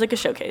thing? Yeah, it was like a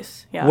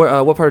showcase. Yeah.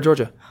 Where, what part of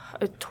Georgia?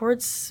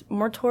 Towards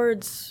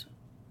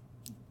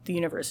the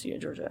University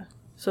of Georgia.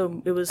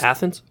 So it was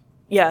Athens?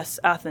 Yes,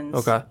 Athens.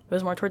 Okay. It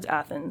was more towards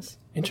Athens.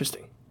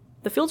 Interesting.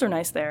 The fields are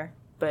nice there,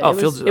 but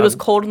fields, it was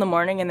cold in the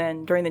morning, and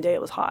then during the day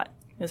it was hot.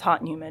 It was hot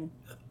and humid.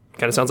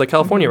 Kind of sounds like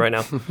California right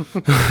now.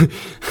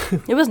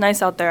 It was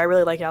nice out there. I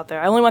really like it out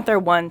there. I only went there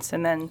once,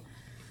 and then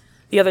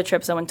the other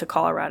trips I went to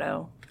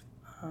Colorado,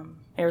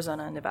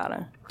 Arizona, and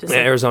Nevada. Just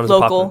Arizona's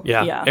local.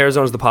 popular. Yeah,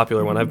 Arizona's the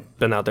popular one. I've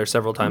been out there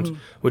several times.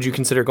 Would you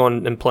consider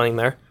going and playing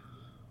there?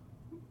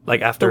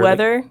 Like after The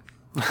weather?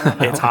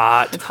 it's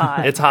hot. It's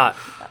hot. It's hot.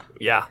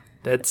 Yeah,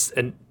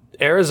 and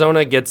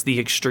Arizona gets the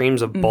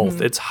extremes of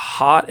both. It's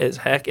hot as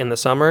heck in the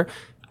summer.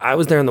 I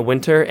was there in the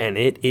winter, and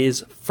it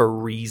is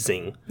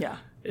freezing. Yeah.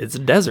 It's a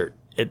desert.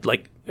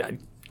 I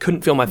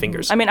couldn't feel my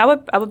fingers. I mean, I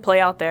would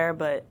play out there,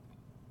 but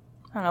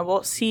I don't know.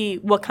 We'll see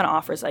what kind of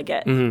offers I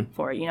get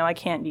for it. You know, I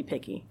can't be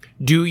picky.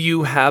 Do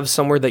you have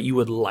somewhere that you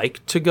would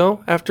like to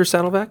go after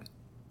Saddleback?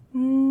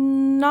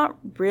 Not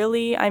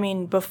really. I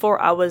mean, before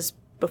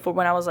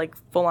when I was like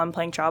full on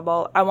playing travel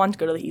ball, I wanted to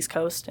go to the East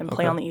Coast and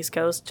play on the East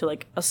Coast to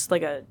like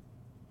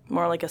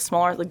a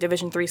smaller like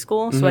Division III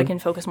school, so I can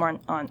focus more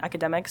on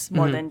academics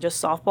more than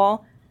just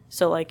softball.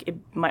 So like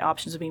my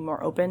options would be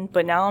more open.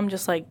 But now I'm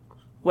just like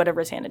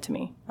whatever's handed to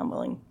me, I'm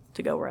willing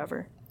to go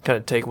wherever. Kind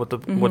of take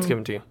what's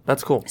given to you.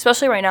 That's cool.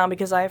 Especially right now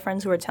because I have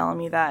friends who are telling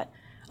me that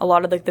a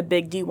lot of like the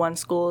big D1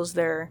 schools,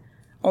 they're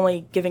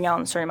only giving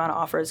out a certain amount of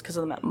offers because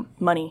of the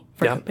money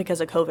because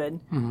of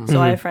COVID.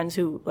 So I have friends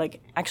who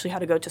like actually had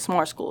to go to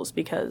smaller schools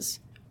because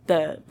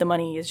the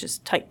money is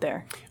just tight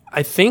there.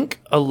 I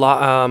think a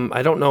lot.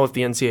 I don't know if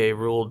the NCAA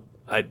ruled.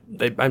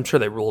 I'm sure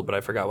they ruled, but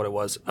I forgot what it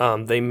was.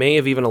 They may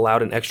have even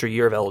allowed an extra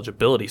year of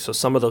eligibility. So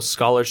some of those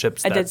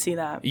scholarships. I did see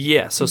that.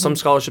 Yeah. So some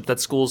scholarships that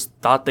schools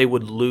thought they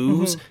would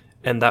lose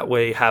and that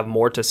way have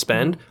more to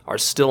spend are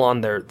still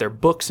on their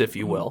books, if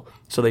you will.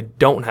 So they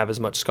don't have as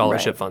much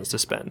scholarship funds to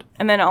spend.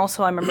 And then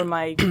also I remember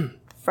my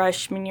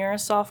freshman year of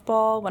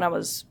softball, when I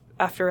was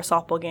after a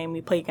softball game,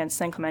 we played against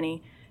San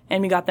Clemente,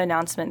 and we got the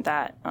announcement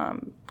that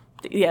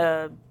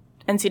the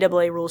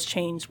NCAA rules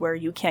changed where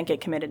you can't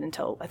get committed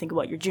until, I think,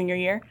 your junior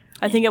year?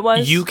 I think it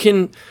was. You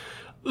can...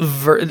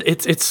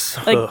 It's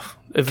like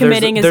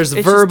committing there's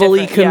it's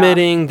verbally just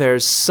committing,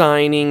 there's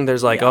signing,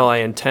 there's like I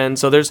intend.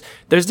 So there's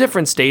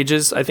different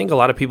stages. I think a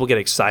lot of people get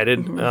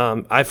excited.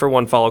 I for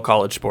one follow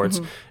college sports,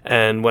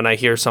 and when I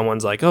hear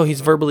someone's like, "Oh, he's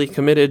verbally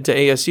committed to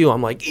ASU,"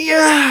 I'm like,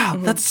 "Yeah,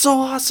 that's so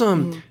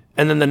awesome."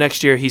 And then the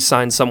next year he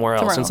signs somewhere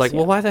else. And it's like,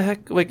 well, why the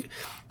heck? Like,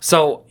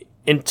 so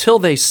until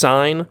they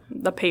sign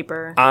the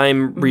paper,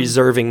 I'm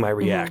reserving my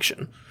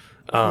reaction.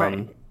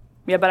 Right.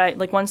 Yeah,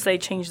 but once they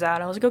changed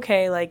that, I was like,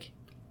 okay, like,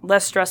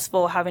 less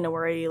stressful having to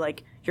worry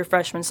like your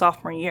freshman,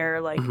 sophomore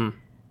year, like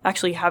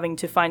actually having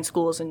to find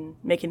schools and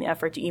making the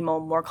effort to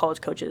email more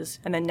college coaches.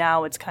 And then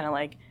now it's kind of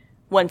like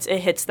once it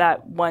hits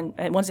that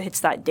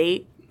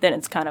date, then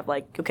it's kind of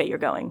like, okay, you're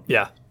going.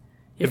 Yeah.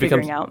 You're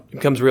figuring out. It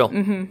becomes real.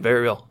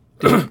 Very real.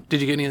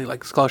 Did you get any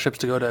like scholarships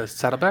to go to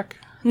Saddleback?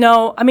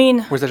 No, I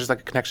mean, Or was that just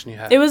like a connection you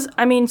had? it was,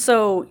 I mean,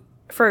 so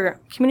for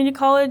community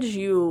college,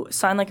 you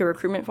sign like a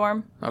recruitment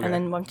form, Okay. and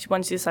then once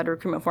you decide a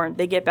recruitment form,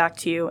 they get back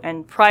to you.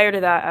 And prior to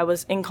that, I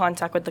was in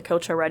contact with the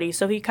coach already,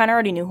 so he kind of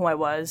already knew who I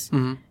was.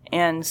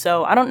 And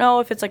so I don't know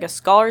if it's like a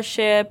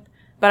scholarship,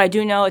 but I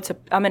do know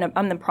I'm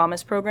in the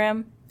Promise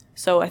program.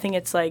 So I think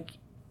it's like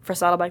for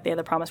Saddleback, they have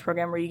the Promise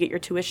program where you get your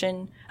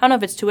tuition. I don't know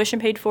if it's tuition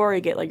paid for, or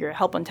you get like your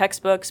help on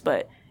textbooks,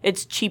 but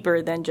it's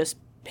cheaper than just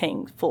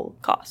paying full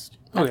cost.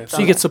 Okay. So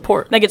you get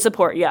support. I get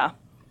support, yeah.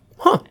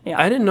 Huh. Yeah.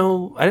 I didn't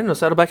know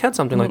Saddleback had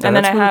something like that. And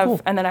then That's really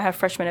cool. and then I have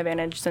freshman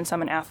advantage since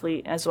I'm an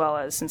athlete, as well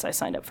as since I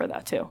signed up for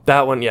that too.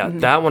 That one, yeah.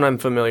 That one I'm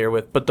familiar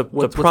with. But the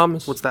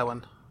Promise... What's that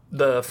one?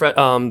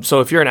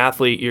 So if you're an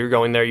athlete, you're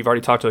going there, you've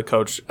already talked to the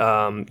coach,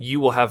 you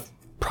will have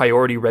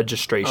priority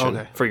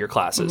registration for your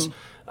classes.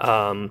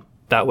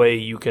 That way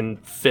you can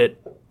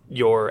fit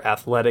your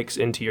athletics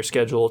into your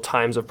schedule,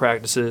 times of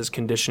practices,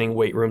 conditioning,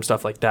 weight room,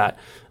 stuff like that.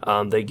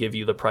 They give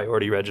you the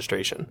priority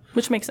registration.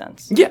 Which makes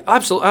sense. Yeah,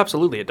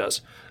 absolutely it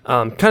does.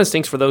 Kind of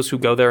stinks for those who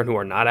go there and who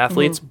are not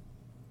athletes,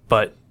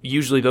 but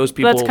usually those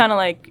people... But that's kind of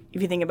like,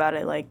 if you think about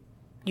it, like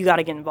you got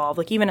to get involved.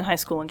 Like even in high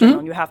school in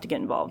general, you have to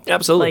get involved.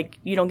 Absolutely. Like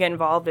you don't get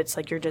involved, it's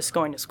like you're just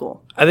going to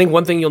school. I think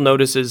one thing you'll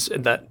notice is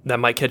that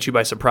might catch you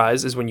by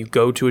surprise is when you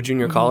go to a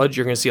junior college,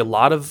 you're going to see a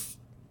lot of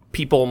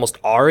people almost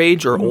our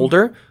age or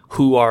older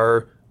who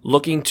are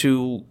looking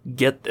to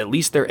get at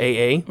least their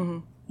AA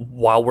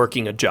while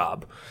working a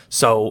job.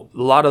 So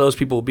a lot of those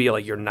people will be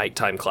like your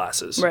nighttime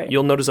classes. Right.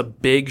 You'll notice a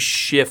big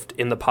shift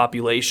in the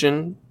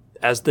population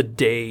as the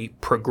day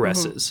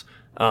progresses.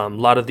 A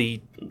lot of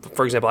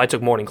for example, I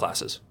took morning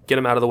classes. Get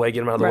them out of the way,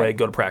 way,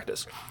 go to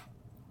practice.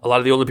 A lot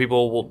of the older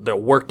people they'll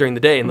work during the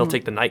day and they'll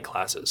take the night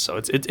classes. So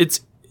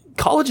it's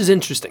college is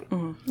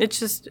interesting. It's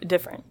just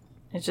different.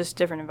 It's just a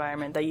different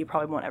environment that you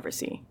probably won't ever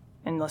see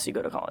unless you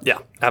go to college. Yeah,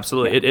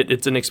 absolutely. Yeah.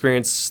 It's an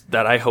experience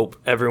that I hope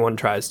everyone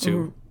tries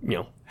to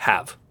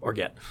have or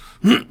get.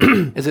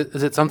 Is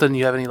it something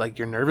you have any like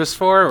you're nervous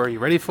for, or are you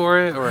ready for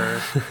it,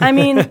 or? I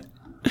mean,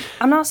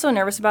 I'm not so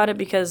nervous about it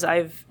because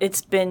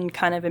it's been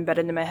kind of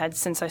embedded in my head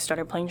since I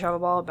started playing travel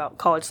ball about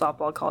college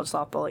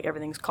softball, like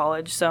everything's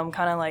college. So I'm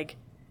kind of like,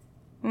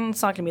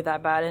 it's not going to be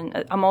that bad.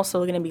 And I'm also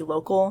going to be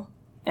local,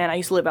 and I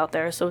used to live out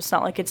there. So it's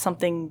not like it's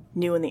something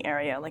new in the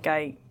area. Like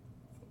I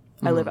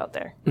live out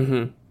there.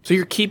 Mm-hmm. So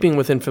you're keeping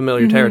within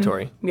familiar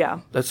territory.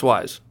 Yeah. That's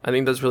wise. I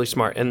think that's really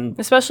smart. And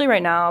especially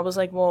right now, I was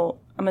like, well,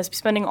 I'm going to be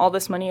spending all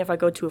this money if I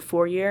go to a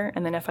 4-year,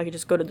 and then if I could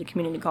just go to the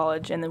community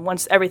college, and then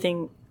once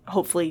everything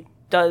hopefully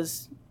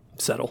does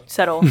settle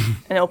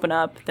and open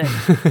up, then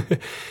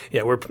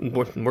yeah, we're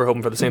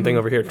hoping for the same thing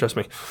over here. Trust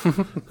me.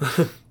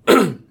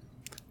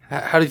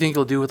 How do you think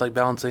you'll do with like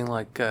balancing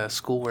like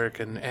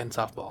schoolwork and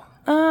softball?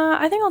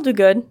 I think I'll do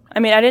good. I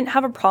mean, I didn't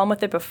have a problem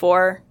with it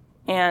before,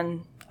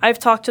 and I've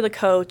talked to the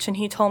coach, and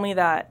he told me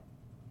that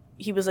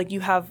he was like, you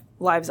have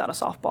lives out of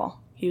softball.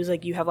 He was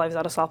like, you have lives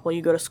out of softball.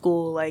 You go to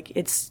school, like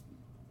it's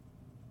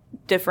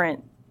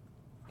different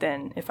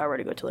than if I were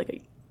to go to like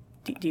a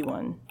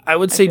D1. I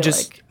would say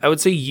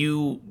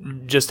you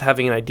just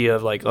having an idea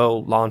of like,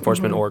 law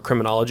enforcement or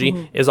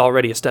criminology is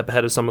already a step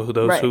ahead of some of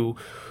who,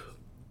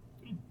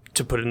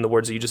 to put it in the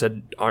words that you just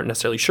said, aren't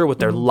necessarily sure what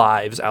their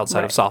lives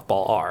outside of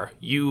softball are.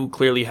 You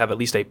clearly have at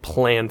least a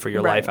plan for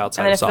your life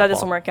outside of softball. And if that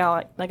doesn't work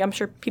out, like I'm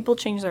sure people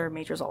change their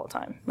majors all the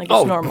time. Like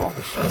it's normal.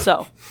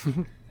 So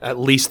at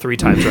least 3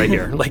 times right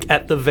here. Like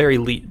at the very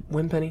least.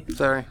 Win, Penny?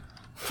 Sorry.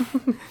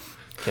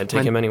 Can't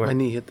take him anywhere. My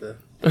knee hit the...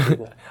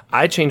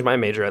 I changed my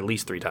major at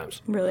least 3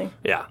 times. Really?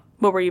 Yeah.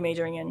 What were you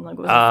majoring in? Like,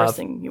 what was the first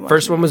thing you wanted?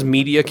 First one was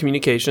media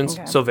communications,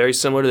 so very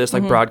similar to this,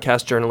 like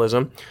broadcast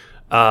journalism.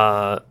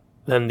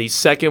 Then the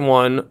second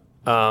one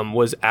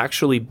was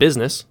actually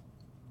business.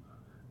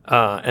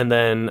 And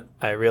then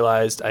I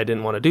realized I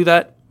didn't want to do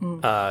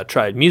that.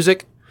 Tried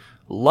music,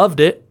 loved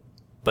it,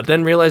 but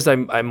then realized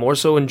I more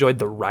so enjoyed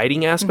the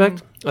writing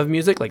aspect of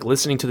music, like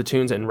listening to the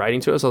tunes and writing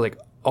to it. So I was like,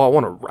 I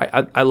want to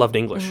write. I loved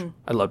English.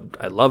 I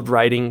loved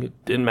writing.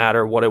 It didn't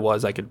matter what it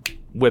was. I could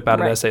whip out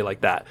an essay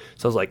like that.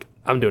 So I was like,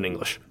 I'm doing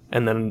English.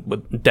 And then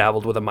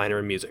dabbled with a minor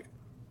in music.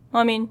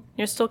 Well, I mean,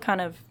 you're still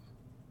kind of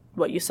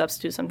you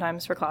substitute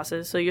sometimes for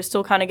classes. So you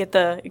still kind of get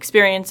the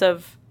experience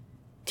of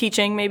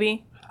teaching,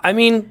 maybe. I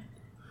mean,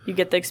 you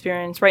get the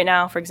experience. Right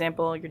now, for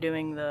example, you're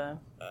doing the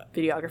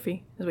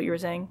videography, is what you were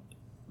saying.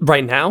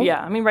 Right now?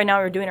 Yeah, I mean, right now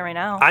you're doing it right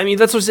now. I mean,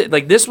 that's what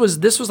like this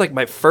was like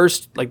my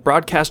first like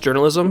broadcast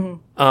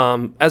journalism.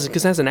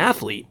 Because as an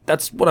athlete,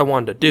 that's what I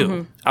wanted to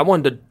do. I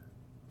wanted to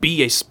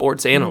be a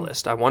sports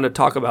analyst. I wanted to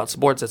talk about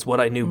sports. That's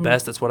what I knew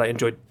best. That's what I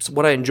enjoyed. It's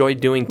what I enjoy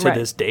doing to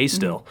this day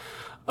still.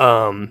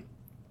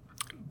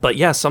 But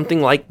yeah,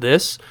 something like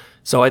this.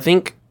 So I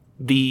think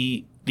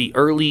the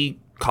early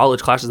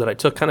college classes that I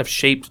took kind of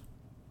shaped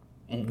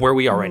where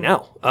we are right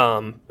now.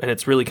 And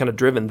it's really kind of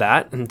driven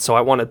that. And so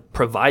I want to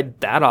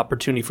provide that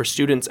opportunity for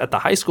students at the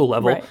high school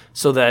level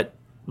so that,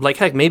 like,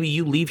 heck, maybe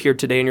you leave here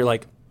today and you're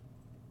like,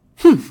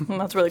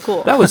 that's really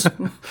cool. That was,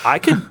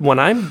 when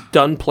I'm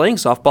done playing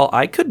softball,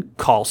 I could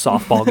call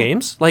softball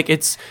games. Like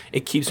it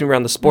keeps me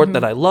around the sport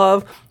that I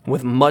love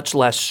with much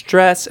less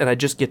stress, and I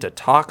just get to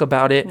talk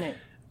about it. Yeah.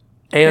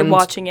 And you're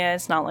watching it.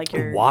 It's not like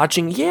you're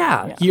watching.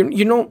 Yeah.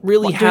 You don't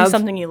really doing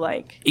something you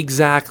like.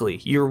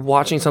 Exactly. You're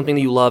watching something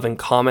that you love and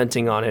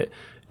commenting on it.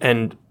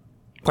 And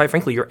quite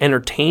frankly, you're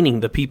entertaining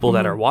the people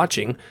that are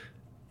watching.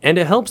 And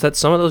it helps that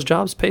some of those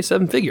jobs pay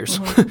 7 figures.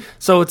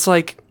 So it's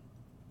like,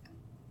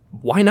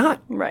 why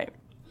not? Right.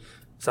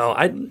 So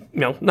I'm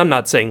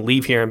not saying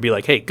leave here and be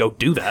like, hey, go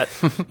do that.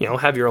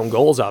 Have your own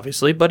goals,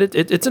 obviously. But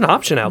it's an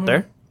option out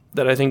there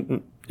that I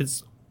think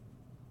is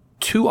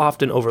too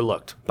often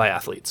overlooked by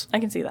athletes. I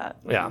can see that.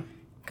 Yeah.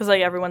 Because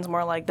like everyone's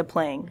more like the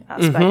playing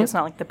aspect. It's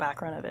not like the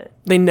background of it.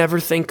 They never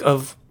think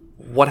of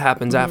what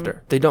happens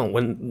after. They don't.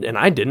 And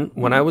I didn't.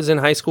 When I was in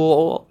high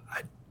school,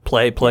 I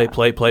play. Like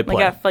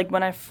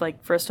when I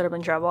first started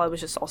playing travel, I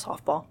was just all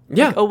softball.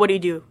 Yeah. Like, what do you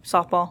do?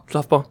 Softball.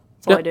 That's all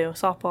I do.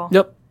 Softball.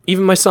 Yep.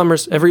 Even my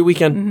summers, every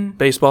weekend,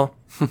 baseball,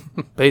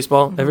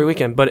 every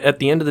weekend. But at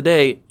the end of the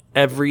day,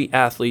 every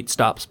athlete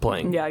stops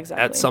playing. Yeah,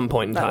 exactly. At some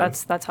point in time.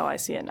 That's how I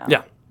see it now.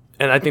 Yeah.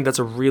 And I think that's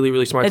a really,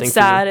 really smart thing. It's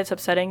sad, it's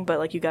upsetting, but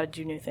like you got to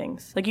do new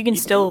things. Like you can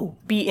still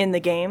be in the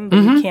game, but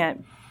you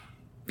can't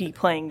be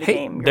playing the Hey,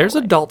 game. your there's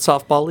whole life. adult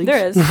softball leagues.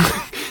 There is.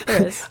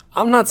 There is.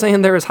 I'm not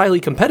saying they're as highly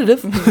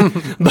competitive,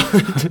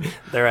 but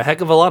they're a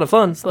heck of a lot of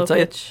fun. Slow I'll tell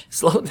you. pitch.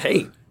 Slow.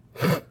 Hey,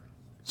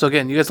 So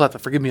again, you guys will have to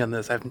forgive me on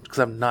this because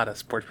I'm not a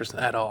sports person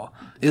at all.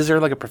 Is there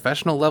like a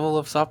professional level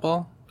of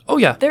softball? oh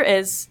yeah, There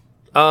is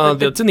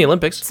it's in the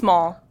Olympics.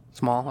 small.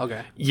 Small?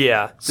 Okay.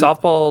 Yeah,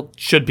 softball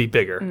should be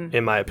bigger,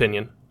 in my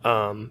opinion.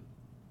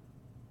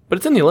 But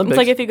it's in the Olympics. It's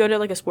like if you go to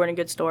like a sporting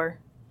goods store,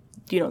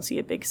 you don't see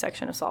a big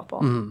section of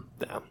softball.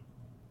 Yeah.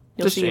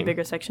 You'll Just see a shame.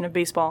 bigger section of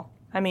baseball.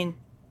 I mean,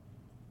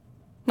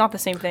 not the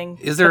same thing.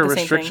 Is there but a the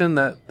same thing. restriction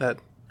that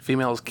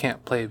females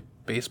can't play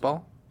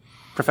baseball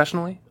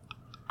professionally?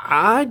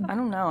 I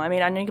don't know. I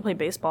mean, I know you can play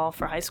baseball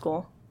for high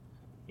school.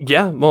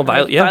 Yeah, well,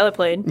 Violet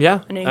played.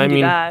 Yeah, I know you can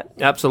do that.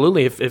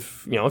 absolutely. If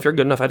if you're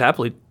good enough, I'd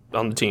happily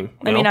on the team.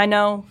 I mean, I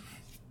know.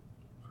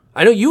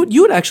 I know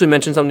you had actually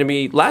mentioned something to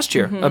me last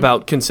year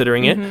about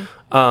considering it, and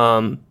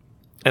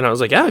I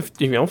was like, yeah, if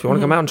you want to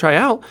come out and try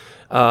out,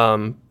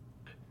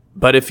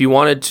 but if you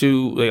wanted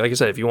to, like I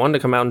said, if you wanted to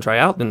come out and try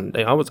out, then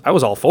I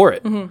was all for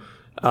it.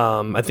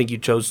 I think you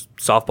chose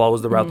softball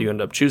was the route that you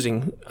ended up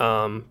choosing,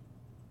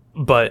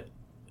 but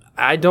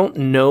I don't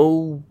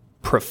know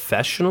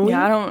professionally.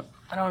 Yeah,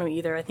 I don't know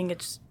either. I think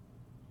it's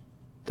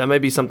That might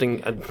be something.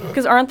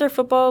 because aren't there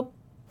football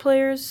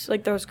players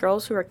like those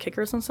girls who are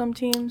kickers on some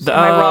teams? Am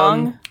I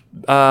wrong? know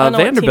what team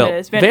it Vanderbilt.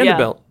 is.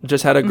 Vanderbilt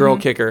just had a girl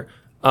kicker.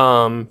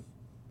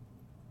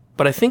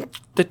 But I think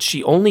that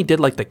she only did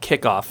like the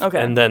kickoff,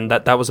 Okay. and then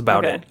that was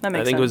about Okay, it. that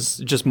makes I think it was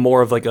just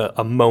more of like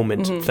a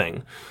moment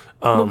thing.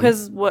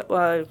 Because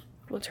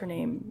what's her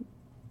name?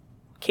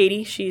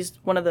 Katie. She's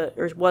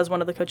was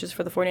one of the coaches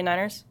for the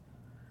 49ers.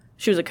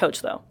 She was a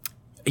coach though.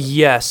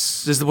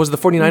 Yes, was it the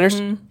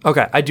 49ers?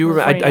 Okay, I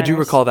do. I do 49ers.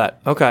 recall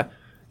that. Okay,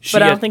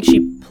 But I don't think she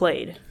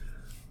played.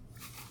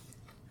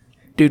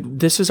 Dude,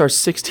 this is our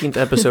 16th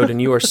episode, and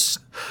you are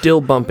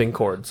still bumping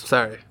chords.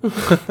 Sorry.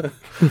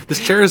 This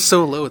chair is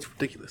so low, it's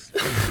ridiculous.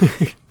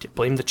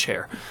 Blame the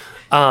chair.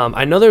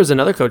 I know there was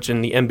another coach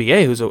in the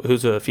NBA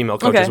who's a female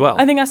coach Okay, as well.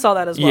 I think I saw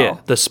that as well. Yeah,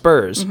 the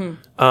Spurs.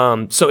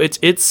 So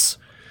it's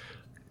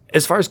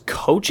as far as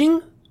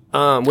coaching,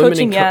 women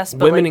Coaching, in yes,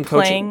 but women like in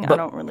coaching. playing, But I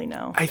don't really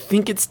know. I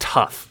think it's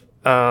tough,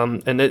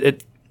 and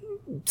it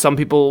some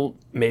people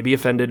may be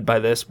offended by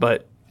this,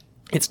 but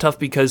it's tough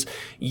because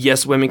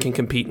yes, women can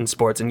compete in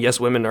sports, and yes,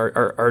 women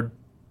are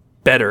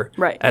better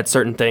Right. at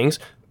certain things.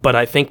 But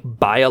I think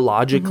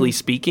biologically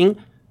speaking,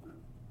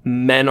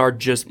 men are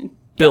just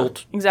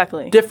built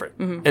Exactly. different.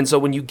 And so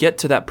when you get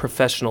to that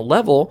professional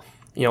level,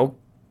 you know,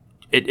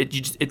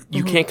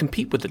 you can't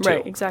compete with the two.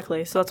 Right,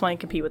 exactly. So that's why you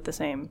compete with the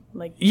same.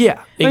 Like, Yeah,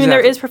 exactly. I mean, there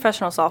is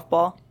professional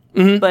softball,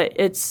 but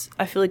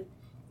I feel like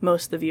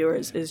most of the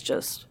viewers is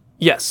just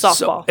yes. So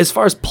softball. as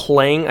far as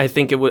playing, I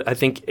think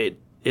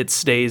it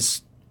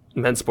stays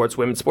men's sports,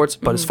 women's sports.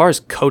 But as far as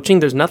coaching,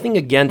 there's nothing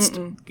against.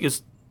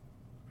 Because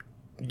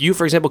you,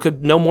 for example,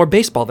 could know more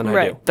baseball than I do.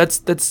 Right.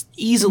 That's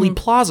easily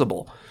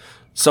plausible.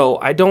 So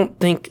I don't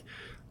think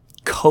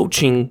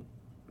coaching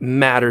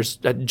matters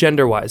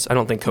gender-wise. I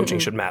don't think coaching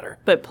should matter.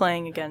 but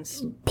playing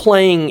against.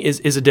 Playing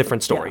is a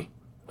different story.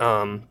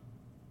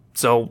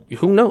 So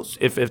who knows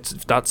if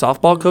it's not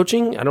softball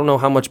coaching? I don't know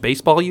how much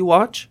baseball you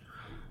watch.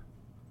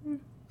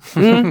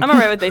 I'm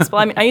alright with baseball.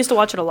 I mean, I used to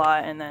watch it a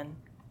lot, and then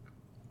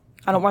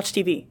I don't watch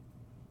TV.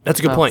 That's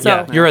a good point. so-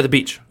 Yeah, you're at the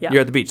beach. Yeah.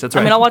 You're at the beach. That's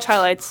right. I mean, I'll watch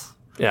highlights,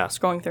 yeah,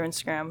 scrolling through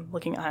Instagram,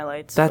 looking at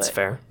highlights. that's but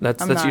fair.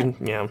 That's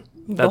not yeah.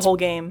 The That's whole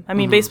game. I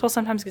mean, baseball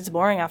sometimes gets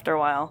boring after a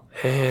while.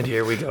 and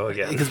here we go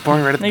again. It gets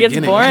boring right at the It gets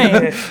beginning.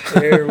 boring.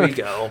 Here we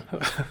go.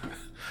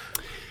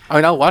 I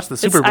mean, I'll watch the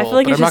Super Bowl, I feel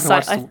like but it's I'm just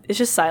not going to watch it's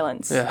just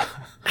silence. Yeah.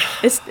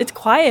 It's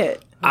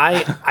quiet.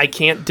 I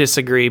can't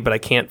disagree, but I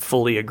can't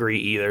fully agree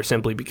either.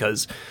 Simply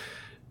because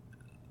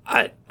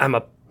I'm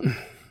a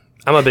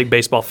big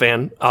baseball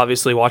fan.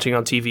 Obviously, watching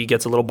on TV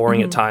gets a little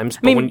boring at times.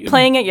 I mean,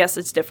 playing it, yes,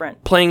 it's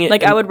different. Playing it,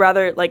 Like, I would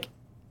rather, like,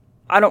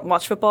 I don't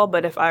watch football,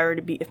 but if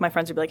my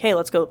friends would be like, hey,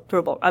 let's go throw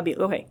a ball, I'd be,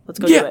 okay, let's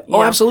go Yeah. do it. you Oh,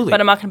 know? absolutely. But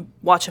I'm not going to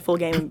watch a full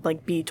game and,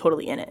 like, be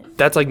totally in it.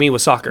 That's like me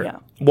with soccer. Yeah.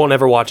 Won't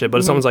ever watch it. But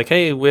if someone's like,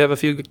 hey, we have a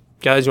few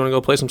guys, you want to go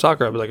play some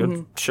soccer? I'll be like,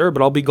 sure,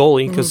 but I'll be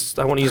goalie because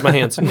I want to use my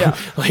hands. Yeah.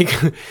 Like,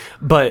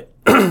 but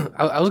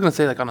I was going to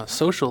say, like, on a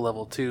social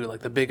level, too, like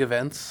the big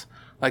events.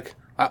 Like,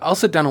 I'll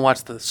sit down and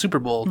watch the Super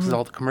Bowl because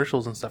all the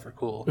commercials and stuff are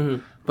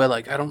cool. But,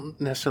 like, I don't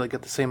necessarily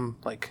get the same,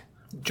 like,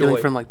 joy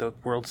from, like, the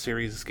World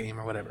Series game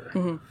or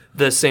whatever.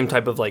 the same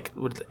type of like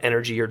with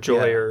energy or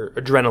joy Yeah. or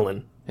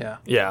adrenaline. Yeah.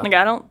 Yeah. Like,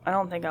 I don't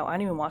think I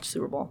didn't even watch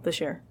Super Bowl this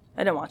year.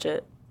 I didn't watch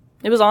it.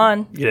 It was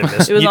on. You didn't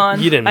miss. It was you,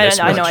 on. You didn't miss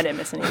I know much. I didn't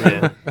miss anything.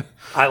 Yeah.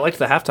 I liked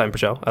the halftime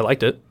show. I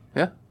liked it.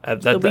 Yeah.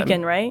 The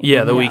Weeknd, right?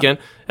 Yeah, the Yeah. weekend.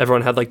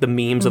 Everyone had like the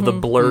memes of the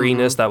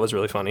blurriness. That was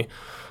really funny.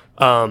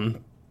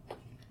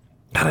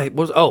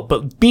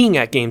 But being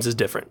at games is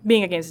different.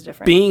 Being against is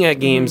different. Being at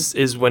games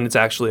is when it's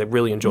actually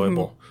really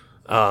enjoyable.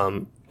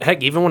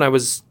 Heck, even when I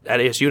was at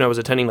ASU and I was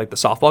attending like the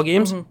softball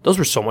games, those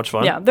were so much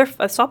fun. yeah,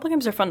 softball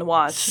games are fun to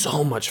watch.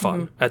 So much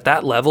fun at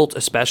that level,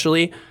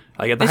 especially.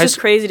 Like at the It's high just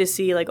crazy to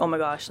see, like, oh my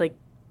gosh, like,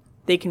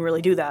 they can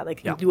really do that.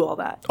 Like, they do all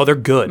that. Oh, they're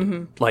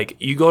good. Like,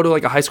 you go to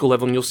like a high school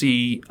level and you'll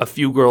see a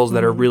few girls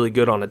that are really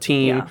good on a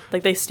team. Yeah,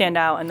 like they stand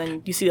out, and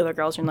then you see the other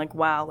girls, and you're like,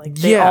 wow, like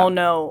they all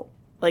know.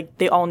 Like,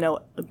 they all know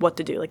what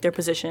to do, like their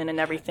position and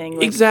everything.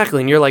 Like, exactly.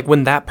 And you're like,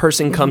 when that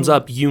person comes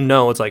up, you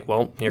know, it's like,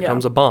 well, here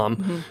comes a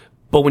bomb.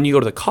 But when you go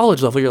to the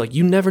college level, you're like,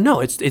 you never know.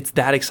 It's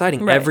that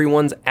exciting. Right.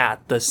 Everyone's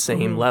at the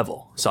same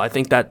level. So I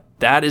think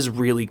that is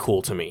really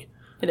cool to me.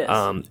 It is.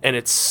 And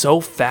it's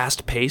so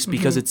fast paced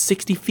because it's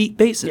 60 feet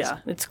bases. Yeah,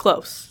 it's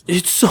close.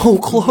 It's so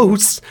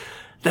close.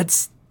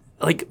 That's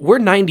like, we're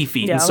 90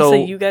 feet. Yeah, and I would so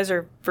say you guys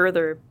are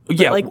further.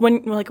 Yeah. Like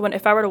when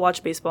if I were to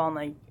watch baseball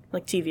on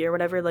like TV or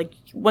whatever, like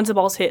once a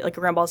ball's hit, like a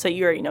ground ball's hit,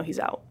 you already know he's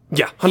out.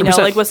 Yeah, 100%. You know,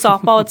 like with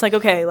softball, it's like,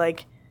 okay,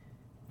 like.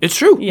 It's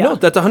true. Yeah. No,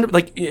 that's 100.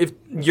 Like, if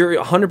you're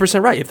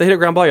 100% right. If they hit a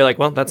ground ball, you're like,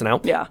 well, that's an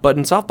out. Yeah. But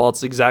in softball,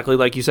 it's exactly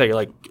like you say. You're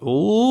like,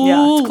 ooh.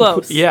 Yeah, it's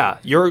close. Yeah,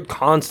 you're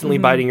constantly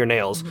biting your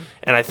nails.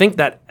 And I think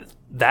that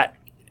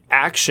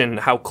action,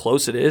 how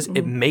close it is,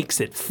 it makes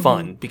it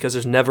fun because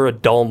there's never a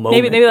dull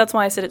moment. Maybe that's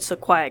why I said it's so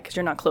quiet, because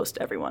you're not close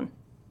to everyone.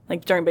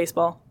 Like during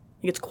baseball,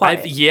 it gets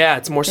quiet.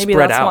 It's more Maybe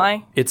spread that's out.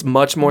 why. It's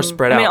much more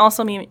spread I out. mean,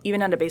 also,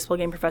 even at a baseball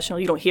game professional,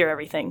 you don't hear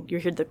everything. You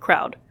hear the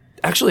crowd.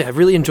 Actually, I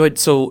really enjoyed.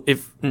 So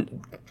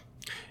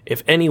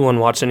if anyone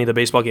watched any of the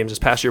baseball games this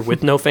past year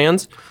with no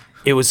fans,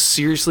 it was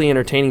seriously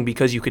entertaining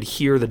because you could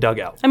hear the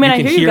dugout. I mean,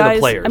 I hear you guys.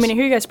 the players. I mean, I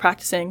hear you guys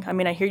practicing. I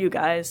mean, I hear you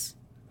guys.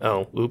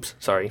 Oh, oops.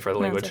 Sorry for the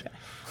No, language.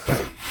 it's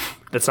okay.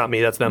 That's not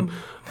me. That's them.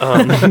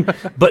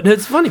 But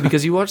it's funny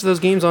because you watch those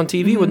games on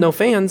TV with no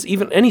fans,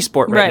 even any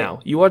sport right now.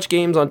 You watch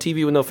games on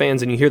TV with no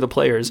fans and you hear the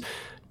players.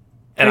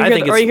 And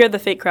or you hear the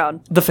fake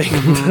crowd. The fake.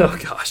 Oh,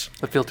 gosh.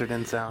 The filtered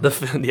in sound.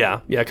 Yeah,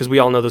 because we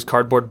all know those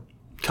cardboard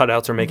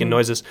cutouts are making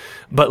noises.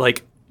 But,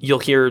 like, you'll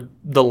hear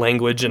the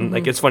language, and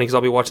like it's funny because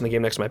I'll be watching the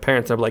game next to my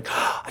parents, and I'm like,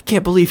 I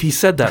can't believe he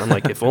said that. I'm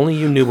like, if only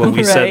you knew what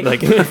we said.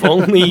 Like, if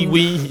only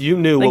you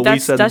knew like what we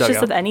said. That's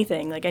just with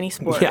anything, like any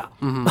sport. Yeah.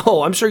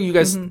 Oh, I'm sure you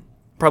guys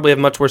probably have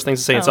much worse things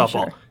to say in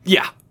softball. Sure.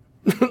 Yeah.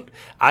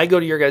 I go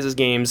to your guys'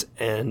 games,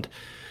 and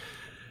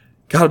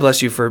God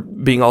bless you for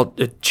being all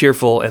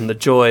cheerful and the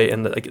joy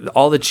and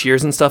all the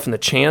cheers and stuff and the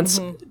chants.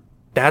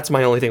 That's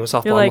my only thing with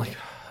softball. I'm like,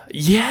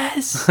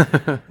 yes.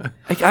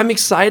 Like, I'm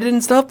excited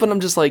and stuff, but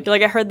I'm just like... You're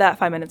like, I heard that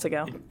 5 minutes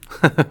ago.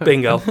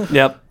 Bingo.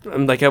 Yep.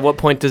 I'm like, at what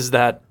point does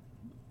that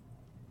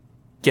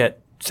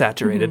get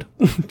saturated?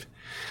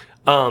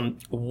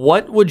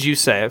 What would you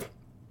say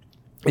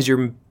is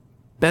your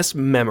best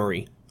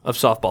memory of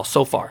softball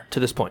so far to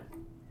this point?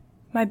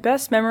 My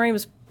best memory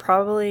was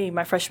probably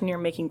my freshman year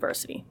making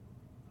varsity.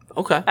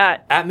 Okay.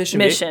 At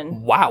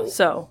Mission. Wow.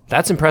 So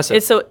that's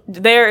impressive.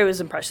 There it was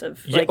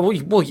impressive. Yeah,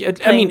 like,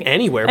 I mean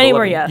anywhere.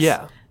 Anywhere, but yes.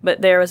 Yeah.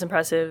 But there was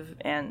impressive,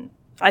 and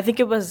I think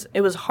it was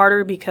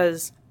harder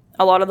because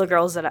a lot of the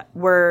girls that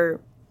were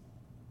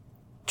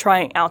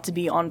trying out to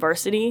be on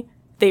varsity,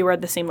 they were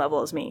at the same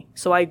level as me.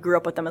 So I grew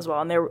up with them as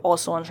well, and they were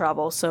also on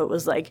travel. So it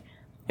was like,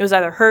 it was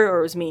either her or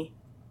it was me,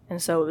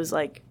 and so it was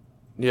like,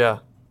 yeah,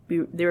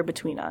 they were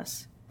between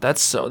us.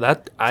 So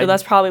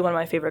that's probably one of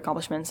my favorite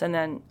accomplishments. And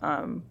then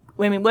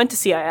when we went to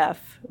CIF,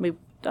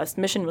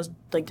 Mission was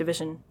like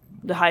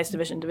the highest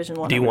division, Division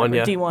 1. D1,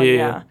 yeah. D1,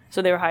 yeah.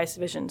 So they were highest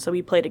division. So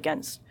we played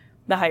against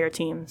the higher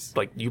teams.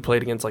 Like you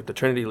played against like the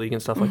Trinity League and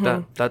stuff like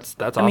that. That's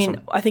awesome. I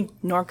mean, I think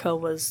Norco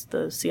was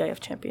the CIF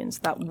champions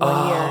that 1 year.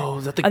 Oh,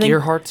 is that the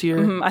Gearhart's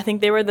year? I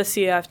think they were the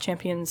CIF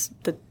champions.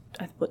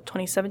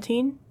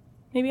 2017?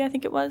 Maybe I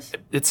think it was.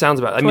 It sounds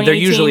about. I mean, they're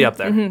usually up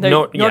there.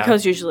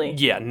 Norco's usually.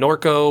 Yeah,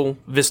 Norco,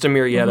 Vista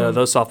Murrieta,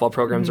 those softball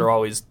programs are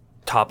always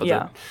top of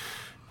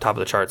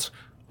the charts.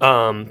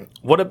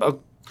 What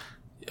about?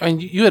 I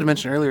mean, you had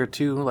mentioned earlier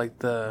too, like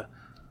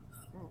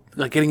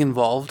getting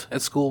involved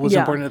at school was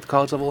important at the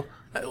college level.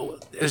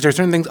 Is there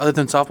certain things other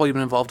than softball you've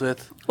been involved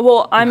with?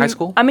 Well, in high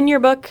school? I'm in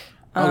yearbook.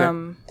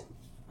 Okay.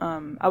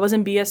 I was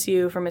in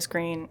BSU for Miss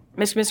Green.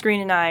 Miss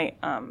Green and I,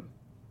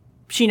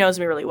 she knows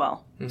me really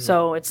well.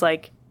 So it's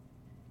like,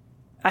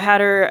 I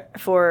had her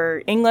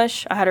for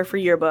English. I had her for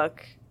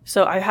yearbook.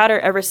 So I had her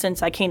ever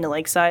since I came to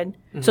Lakeside.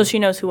 So she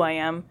knows who I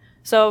am.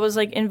 So I was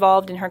like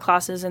involved in her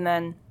classes, and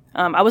then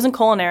I was in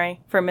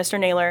culinary for Mr.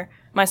 Naylor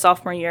my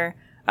sophomore year.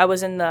 I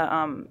was in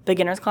the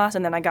beginners class,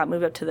 and then I got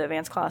moved up to the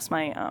advanced class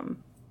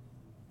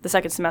the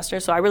second semester.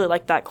 So I really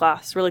liked that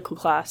class. Really cool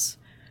class.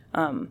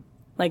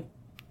 Like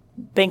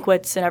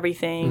banquets and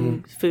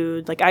everything,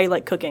 food. Like I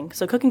like cooking,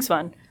 so cooking's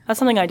fun. That's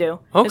something I do.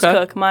 Okay. Is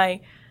cook. My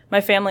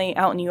family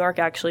out in New York,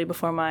 actually,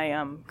 before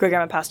my great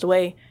grandma passed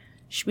away,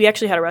 we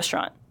actually had a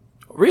restaurant.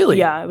 Really?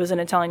 Yeah, it was an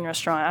Italian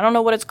restaurant. I don't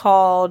know what it's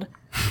called,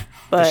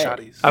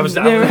 but I was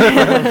yeah,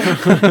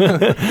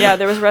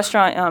 there was a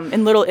restaurant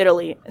in Little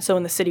Italy. So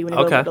in the city when you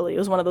go to Italy, it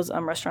was one of those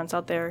restaurants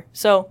out there.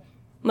 So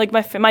like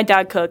my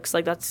dad cooks.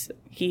 Like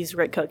he's a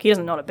great cook. He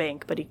doesn't know how to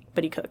bake, but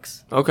he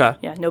cooks. Okay.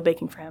 Yeah, no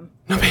baking for him.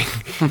 No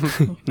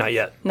baking. Not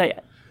yet. Not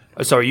yet.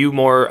 So are you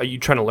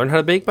trying to learn how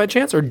to bake by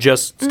chance, or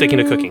just sticking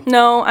to cooking?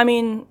 No, I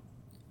mean,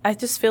 I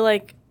just feel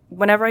like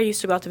whenever I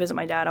used to go out to visit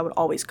my dad, I would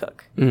always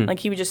cook. Like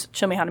he would just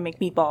show me how to make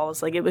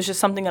meatballs. Like it was just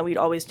something that we'd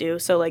always do.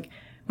 So like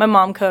my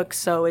mom cooks,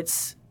 so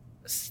it's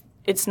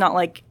it's not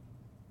like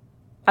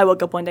I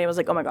woke up one day and was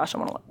like, oh my gosh, I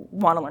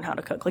want to learn how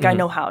to cook. Like I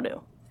know how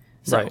to.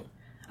 So Right.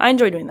 I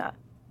enjoy doing that.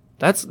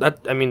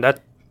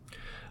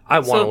 I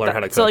want to learn how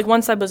to cook. So like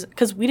once I was,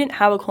 because we didn't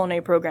have a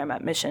culinary program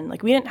at Mission.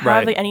 Like we didn't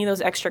have like any of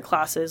those extra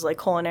classes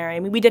like culinary. I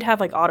mean, we did have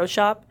like auto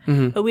shop,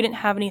 but we didn't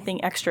have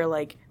anything extra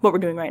like what we're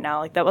doing right now.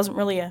 Like that wasn't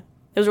really it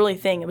was really a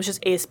thing. It was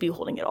just ASB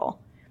holding it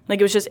all. Like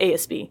it was just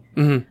ASB.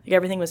 Like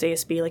everything was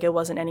ASB. Like it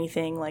wasn't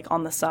anything like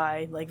on the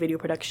side, like video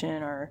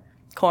production or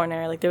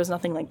culinary. Like there was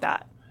nothing like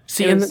that.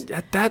 See, and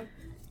that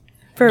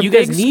for you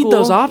guys need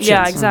those options.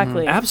 Yeah,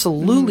 exactly.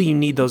 Absolutely, you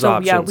need those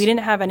options. Yeah, we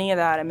didn't have any of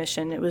that at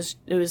Mission. It was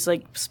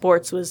like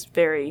sports was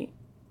very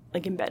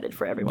like embedded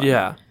for everyone.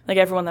 Yeah, like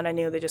everyone that I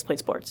knew, they just played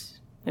sports,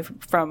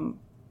 from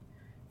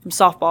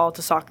softball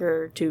to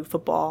soccer to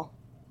football.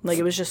 Like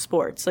it was just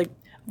sports. Like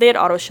they had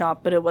auto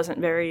shop, but it wasn't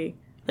very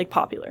like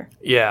popular.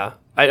 Yeah,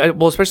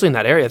 well, especially in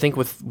that area, I think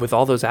with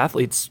all those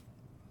athletes.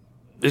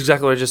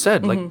 Exactly what I just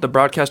said. Like the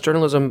broadcast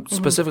journalism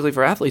specifically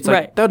for athletes,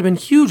 like that would have been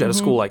huge at a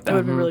school like that. That would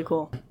have been really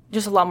cool.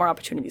 Just a lot more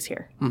opportunities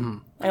here.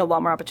 Like a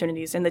lot more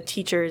opportunities, and the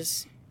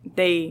teachers,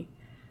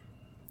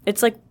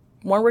 it's like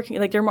more working.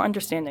 Like they're more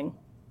understanding.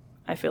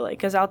 I feel like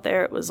because out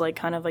there it was like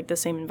kind of like the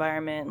same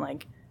environment.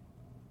 Like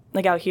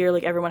out here,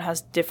 like everyone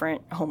has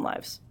different home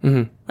lives.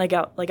 Like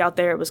out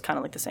there, it was kind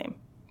of like the same.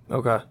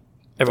 Okay,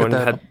 everyone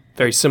had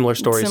very similar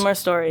stories. Similar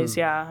stories,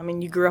 yeah. I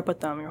mean, you grew up with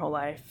them your whole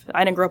life.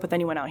 I didn't grow up with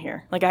anyone out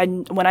here. Like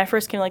when I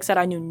first came, like I said,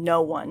 I knew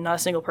no one, not a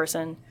single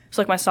person.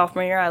 So like my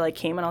sophomore year, I like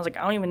came and I was like,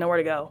 I don't even know where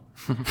to go.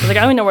 I was like,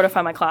 I don't even know where to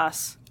find my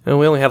class. And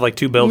we only have like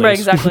 2 buildings. Right,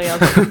 exactly. I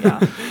was like,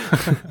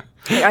 yeah.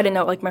 Like, I didn't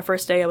know. Like my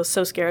first day, I was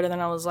so scared, and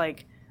then I was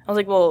like,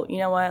 well, you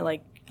know what?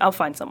 Like I'll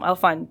find some.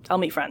 I'll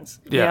meet friends.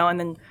 You know. And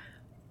then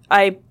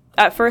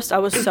at first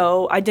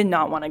I did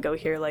not want to go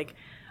here. Like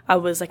I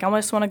was like, I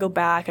just want to go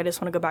back. I just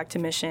want to go back to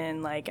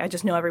Mission. Like I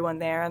just know everyone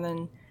there. And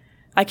then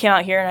I came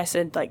out here and I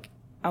said like,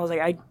 I was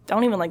like, I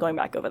don't even like going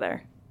back over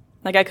there.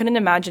 Like I couldn't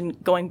imagine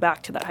going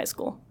back to that high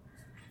school.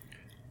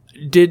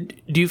 Do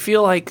you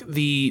feel like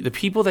the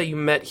people that you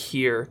met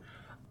here,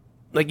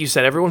 like you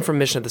said, everyone from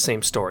Mission had the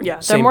same story? Yeah,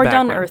 they're more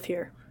down to earth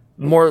here.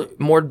 More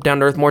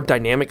down to earth, more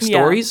dynamic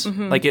stories.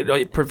 Like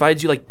it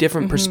provides you like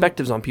different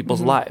perspectives on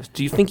people's lives.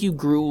 Do you think you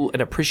grew an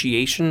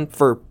appreciation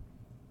for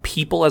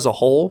people as a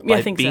whole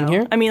by being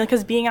here? I mean,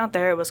 because being out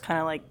there, it was kind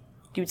of like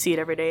you'd see it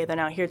every day. Then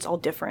out here, it's all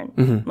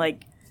different.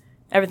 Like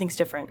everything's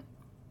different.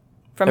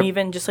 From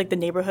even just like the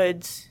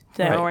neighborhoods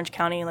to Orange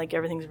County, like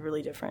everything's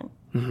really different.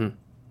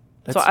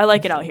 So I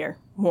like it out here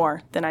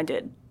more than I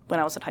did when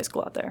I was at high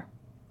school out there.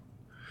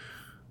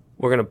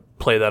 We're gonna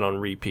play that on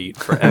repeat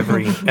for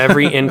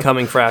every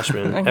incoming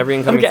freshman. Every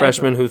incoming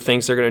freshman who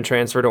thinks they're gonna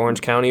transfer to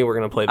Orange County, we're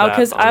gonna play that.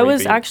 Because I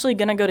was actually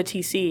gonna go to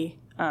TC.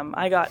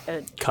 I got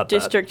a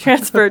district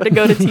transfer to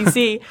go to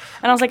TC,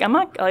 and I was like,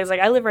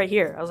 I live right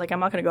here. I was like,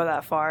 I'm not gonna go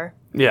that far.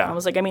 Yeah. I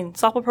was like, I mean,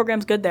 softball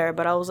program's good there,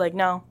 but I was like,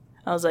 no.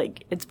 I was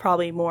like, it's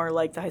probably more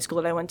like the high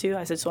school that I went to.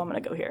 I said, so I'm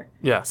gonna go here.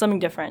 Yeah. Something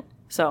different.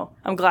 So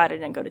I'm glad I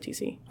didn't go to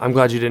TC. I'm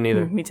glad you didn't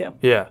either. Me too.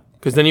 Yeah,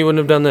 because then you wouldn't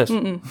have done this.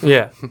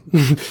 Yeah.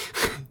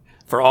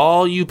 For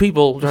all you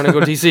people trying to go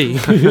to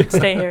TC,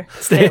 stay here.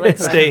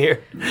 Stay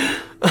here.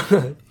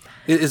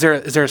 Is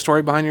there a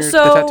story behind the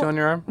tattoo on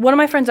your arm? One of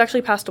my friends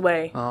actually passed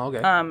away. Oh, okay.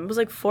 It was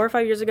like 4 or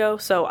 5 years ago.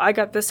 So I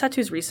got this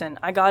tattoo's recent.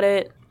 I got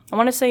it, I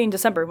want to say in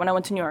December when I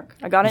went to New York.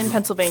 I got it in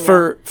Pennsylvania.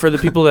 For the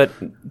people that,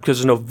 because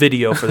there's no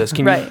video for this,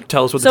 can you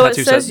tell us what the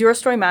tattoo says? So it says "Your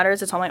Story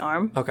Matters." It's on my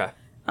arm. Okay.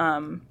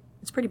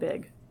 It's pretty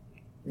big.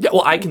 Yeah,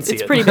 well, I can see it.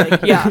 It's pretty big.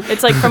 Yeah,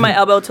 it's like from my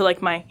elbow to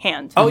like my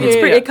hand. Oh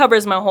yeah, It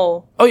covers my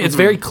whole. Oh yeah, it's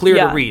very clear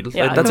to read.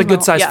 Yeah, that's a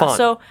good size font.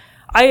 So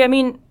I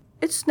mean,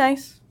 it's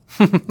nice.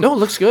 No, it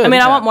looks good. I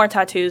mean, I want more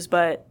tattoos,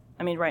 but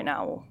I mean, right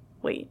now, we'll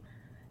wait.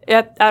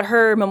 At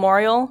her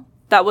memorial,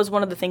 that was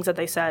one of the things that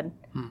they said.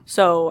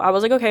 So I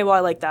was like, okay, well, I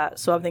like that,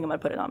 so I think I'm gonna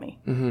put it on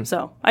me.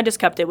 So I just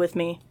kept it with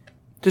me.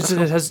 It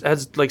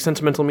has like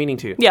sentimental meaning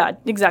to you. Yeah,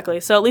 exactly.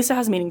 So at least it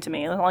has meaning to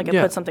me. It's not like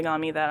I put something on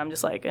me that I'm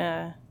just like,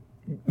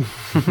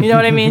 You know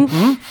what I mean?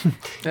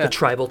 The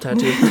tribal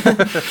tattoo.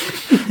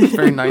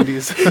 Very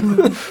 90s.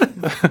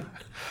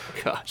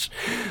 Gosh.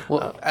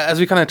 Well, as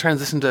we kind of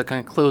transition to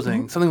kind of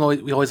closing, something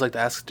we always like to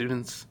ask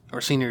students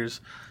or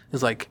seniors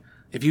is like,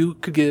 if you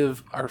could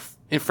give our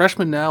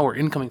freshmen now or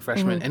incoming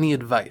freshmen any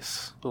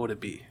advice, what would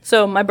it be?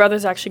 So my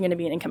brother's actually going to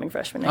be an incoming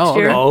freshman next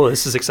year. Oh,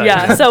 this is exciting.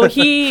 Yeah, so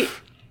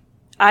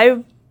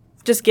I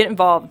just get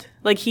involved.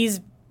 Like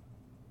he's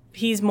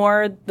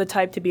more the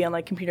type to be on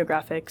like computer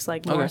graphics,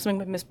 like more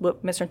something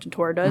what Mr.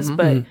 Tutor does,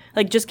 but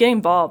like just get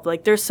involved.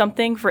 Like there's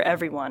something for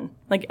everyone.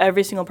 Like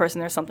every single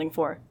person there's something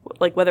for.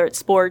 Like whether it's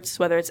sports,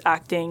 whether it's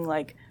acting,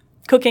 like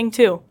cooking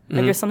too.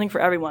 Like there's something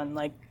for everyone.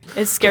 Like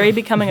it's scary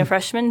becoming a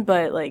freshman,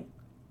 but like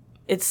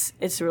it's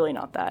really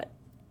not that.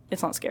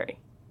 It's not scary.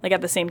 Like at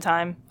the same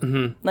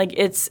time, like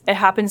it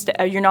happens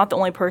to, you're not the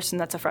only person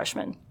that's a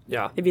freshman.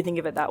 Yeah. If you think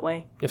of it that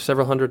way. You have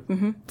several hundred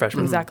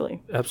freshmen.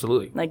 Exactly.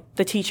 Absolutely. Like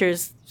the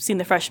teachers seen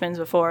the freshmen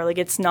before. Like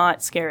it's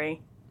not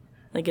scary.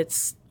 Like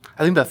it's.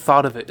 I think the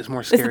thought of it is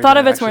more scary. The thought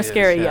of it's more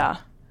scary, yeah.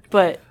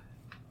 But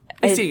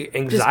It's the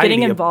anxiety. Just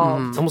getting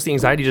involved. It's almost the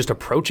anxiety just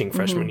approaching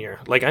freshman year.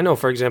 Like, I know,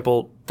 for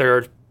example,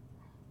 there's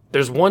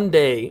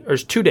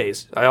 2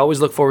 days I always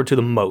look forward to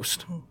the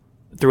most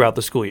throughout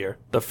the school year.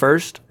 The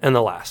first and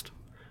the last.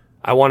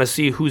 I want to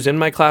see who's in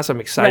my class.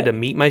 I'm excited to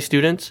meet my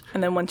students.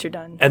 And then once you're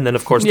done. And then,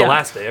 of course, the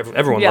last day.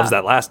 Everyone loves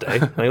that last day.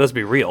 Like, let's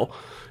be real.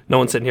 No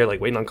one's sitting here,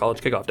 like, waiting on college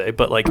kickoff day.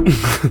 But, like...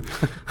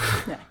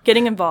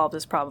 Getting involved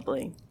is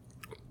probably...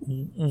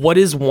 What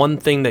is one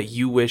thing that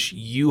you wish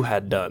you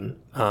had done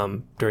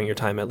during your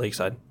time at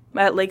Lakeside?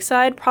 At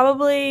Lakeside,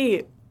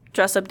 probably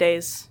dress-up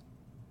days.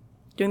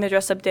 Doing the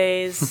dress-up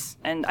days.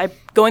 And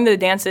going to the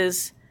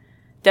dances,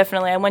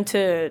 definitely. I went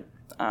to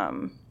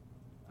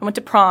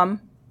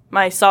prom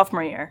my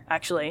sophomore year,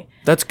 actually.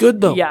 That's good,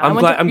 though. Yeah, I'm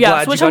glad you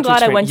got which I'm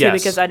glad I went to yes.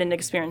 because I didn't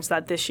experience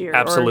that this year.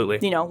 Absolutely.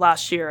 Or,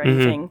 last year or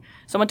anything.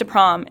 So I went to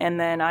prom, and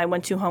then I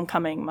went to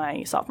homecoming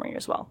my sophomore year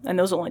as well. And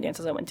those are the only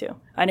dances I went to.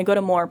 I didn't go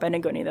to Morp, I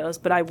didn't go to any of those,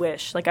 but I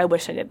wish I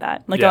did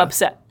that. Like, I'm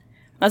upset.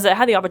 I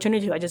had the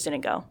opportunity to, I just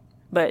didn't go.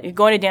 But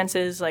going to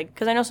dances, like,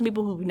 because I know some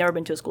people who've never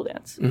been to a school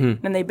dance,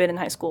 and they've been in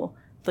high school,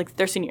 like,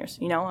 they're seniors,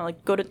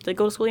 like, go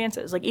to school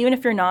dances. Like, even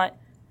if you're not,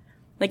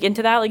 like,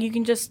 into that, like, you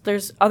can just,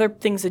 there's other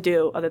things to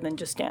do other than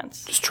just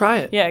dance. Just try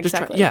it. Yeah,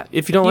 exactly. Yeah,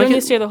 if you don't like it. You don't it. need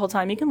to stay the whole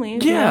time. You can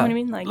leave. Yeah. You know what I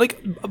mean?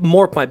 Like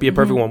Morp might be a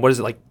perfect one. What is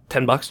it, like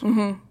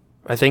 $10?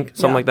 I think,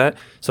 something like that.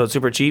 So it's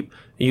super cheap.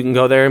 You can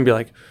go there and be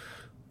like,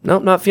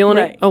 nope, not feeling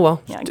it. Oh,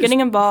 well. Yeah,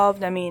 getting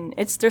involved. I mean,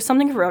 there's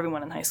something for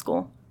everyone in high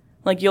school.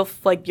 Like, you'll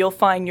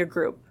find your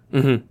group.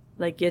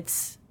 Like,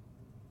 it's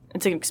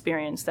an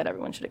experience that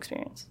everyone should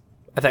experience.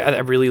 I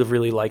really,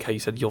 really like how you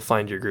said you'll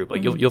find your group.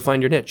 Like, you'll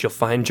find your niche. You'll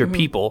find your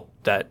people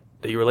that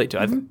you relate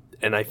to.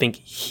 And I think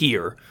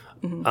here,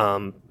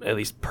 at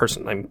least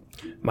I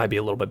might be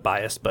a little bit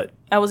biased, but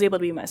I was able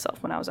to be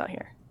myself when I was out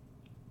here.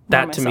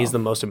 That to me is the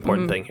most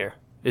important thing here,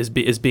 is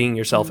being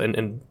yourself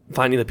and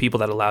finding the people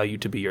that allow you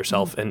to be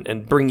yourself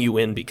and bring you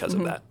in because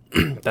of that.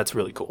 That's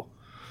really cool.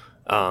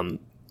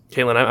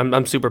 Kaylin,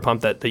 I'm super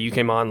pumped that you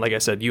came on. Like I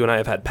said, you and I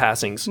have had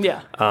passings.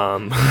 Yeah.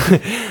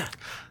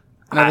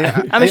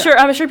 I'm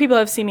sure people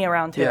have seen me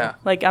around too. Yeah.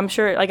 Like, I'm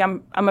sure, like,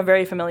 I'm a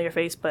very familiar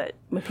face, but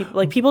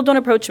with people don't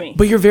approach me.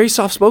 But you're very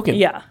soft spoken.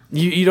 Yeah.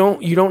 You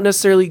don't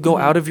necessarily go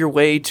out of your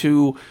way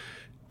to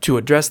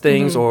address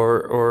things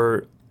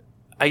or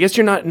I guess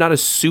you're not a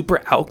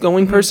super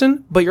outgoing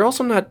person, but you're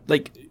also not,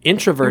 like,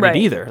 introverted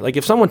either. Like,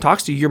 if someone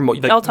talks to you, you're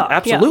like, I'll talk.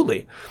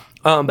 Absolutely.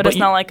 Yeah. But it's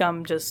not like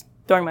I'm just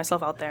throwing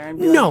myself out there and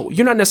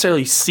you're not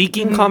necessarily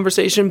seeking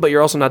conversation, but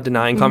you're also not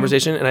denying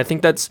conversation, and I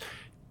think that's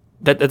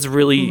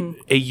really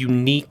a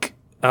unique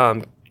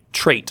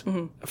trait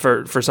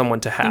for someone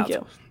to have. Thank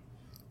you.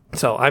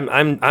 So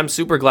I'm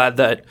super glad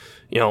that,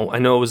 I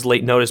know it was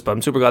late notice, but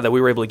I'm super glad that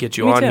we were able to get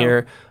you on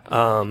here.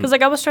 Because,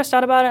 like, I was stressed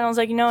out about it, and I was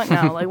like, you know what,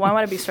 no, like, why would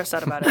I be stressed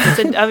out about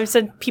it? I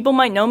said people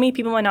might know me,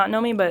 people might not know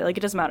me, but, like,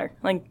 it doesn't matter.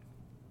 Like,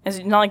 it's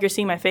not like you're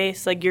seeing my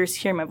face, like, you're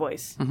hearing my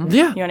voice.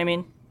 Yeah. You know what I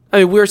mean? I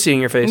mean, we're seeing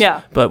your face.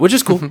 Yeah. But which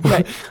is cool.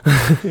 Right.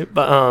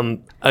 But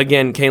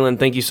again, Kaylin,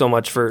 thank you so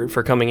much for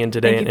coming in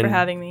today Thank you for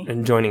having me.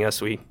 And joining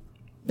us. We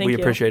Thank you.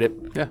 appreciate it.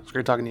 Yeah, it's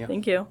great talking to you.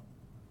 Thank you.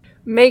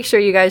 Make sure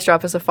you guys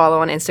drop us a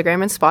follow on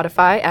Instagram and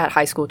Spotify at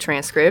High School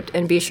Transcript,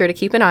 and be sure to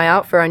keep an eye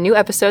out for our new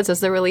episodes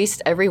as they're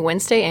released every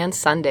Wednesday and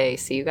Sunday.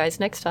 See you guys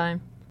next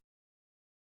time.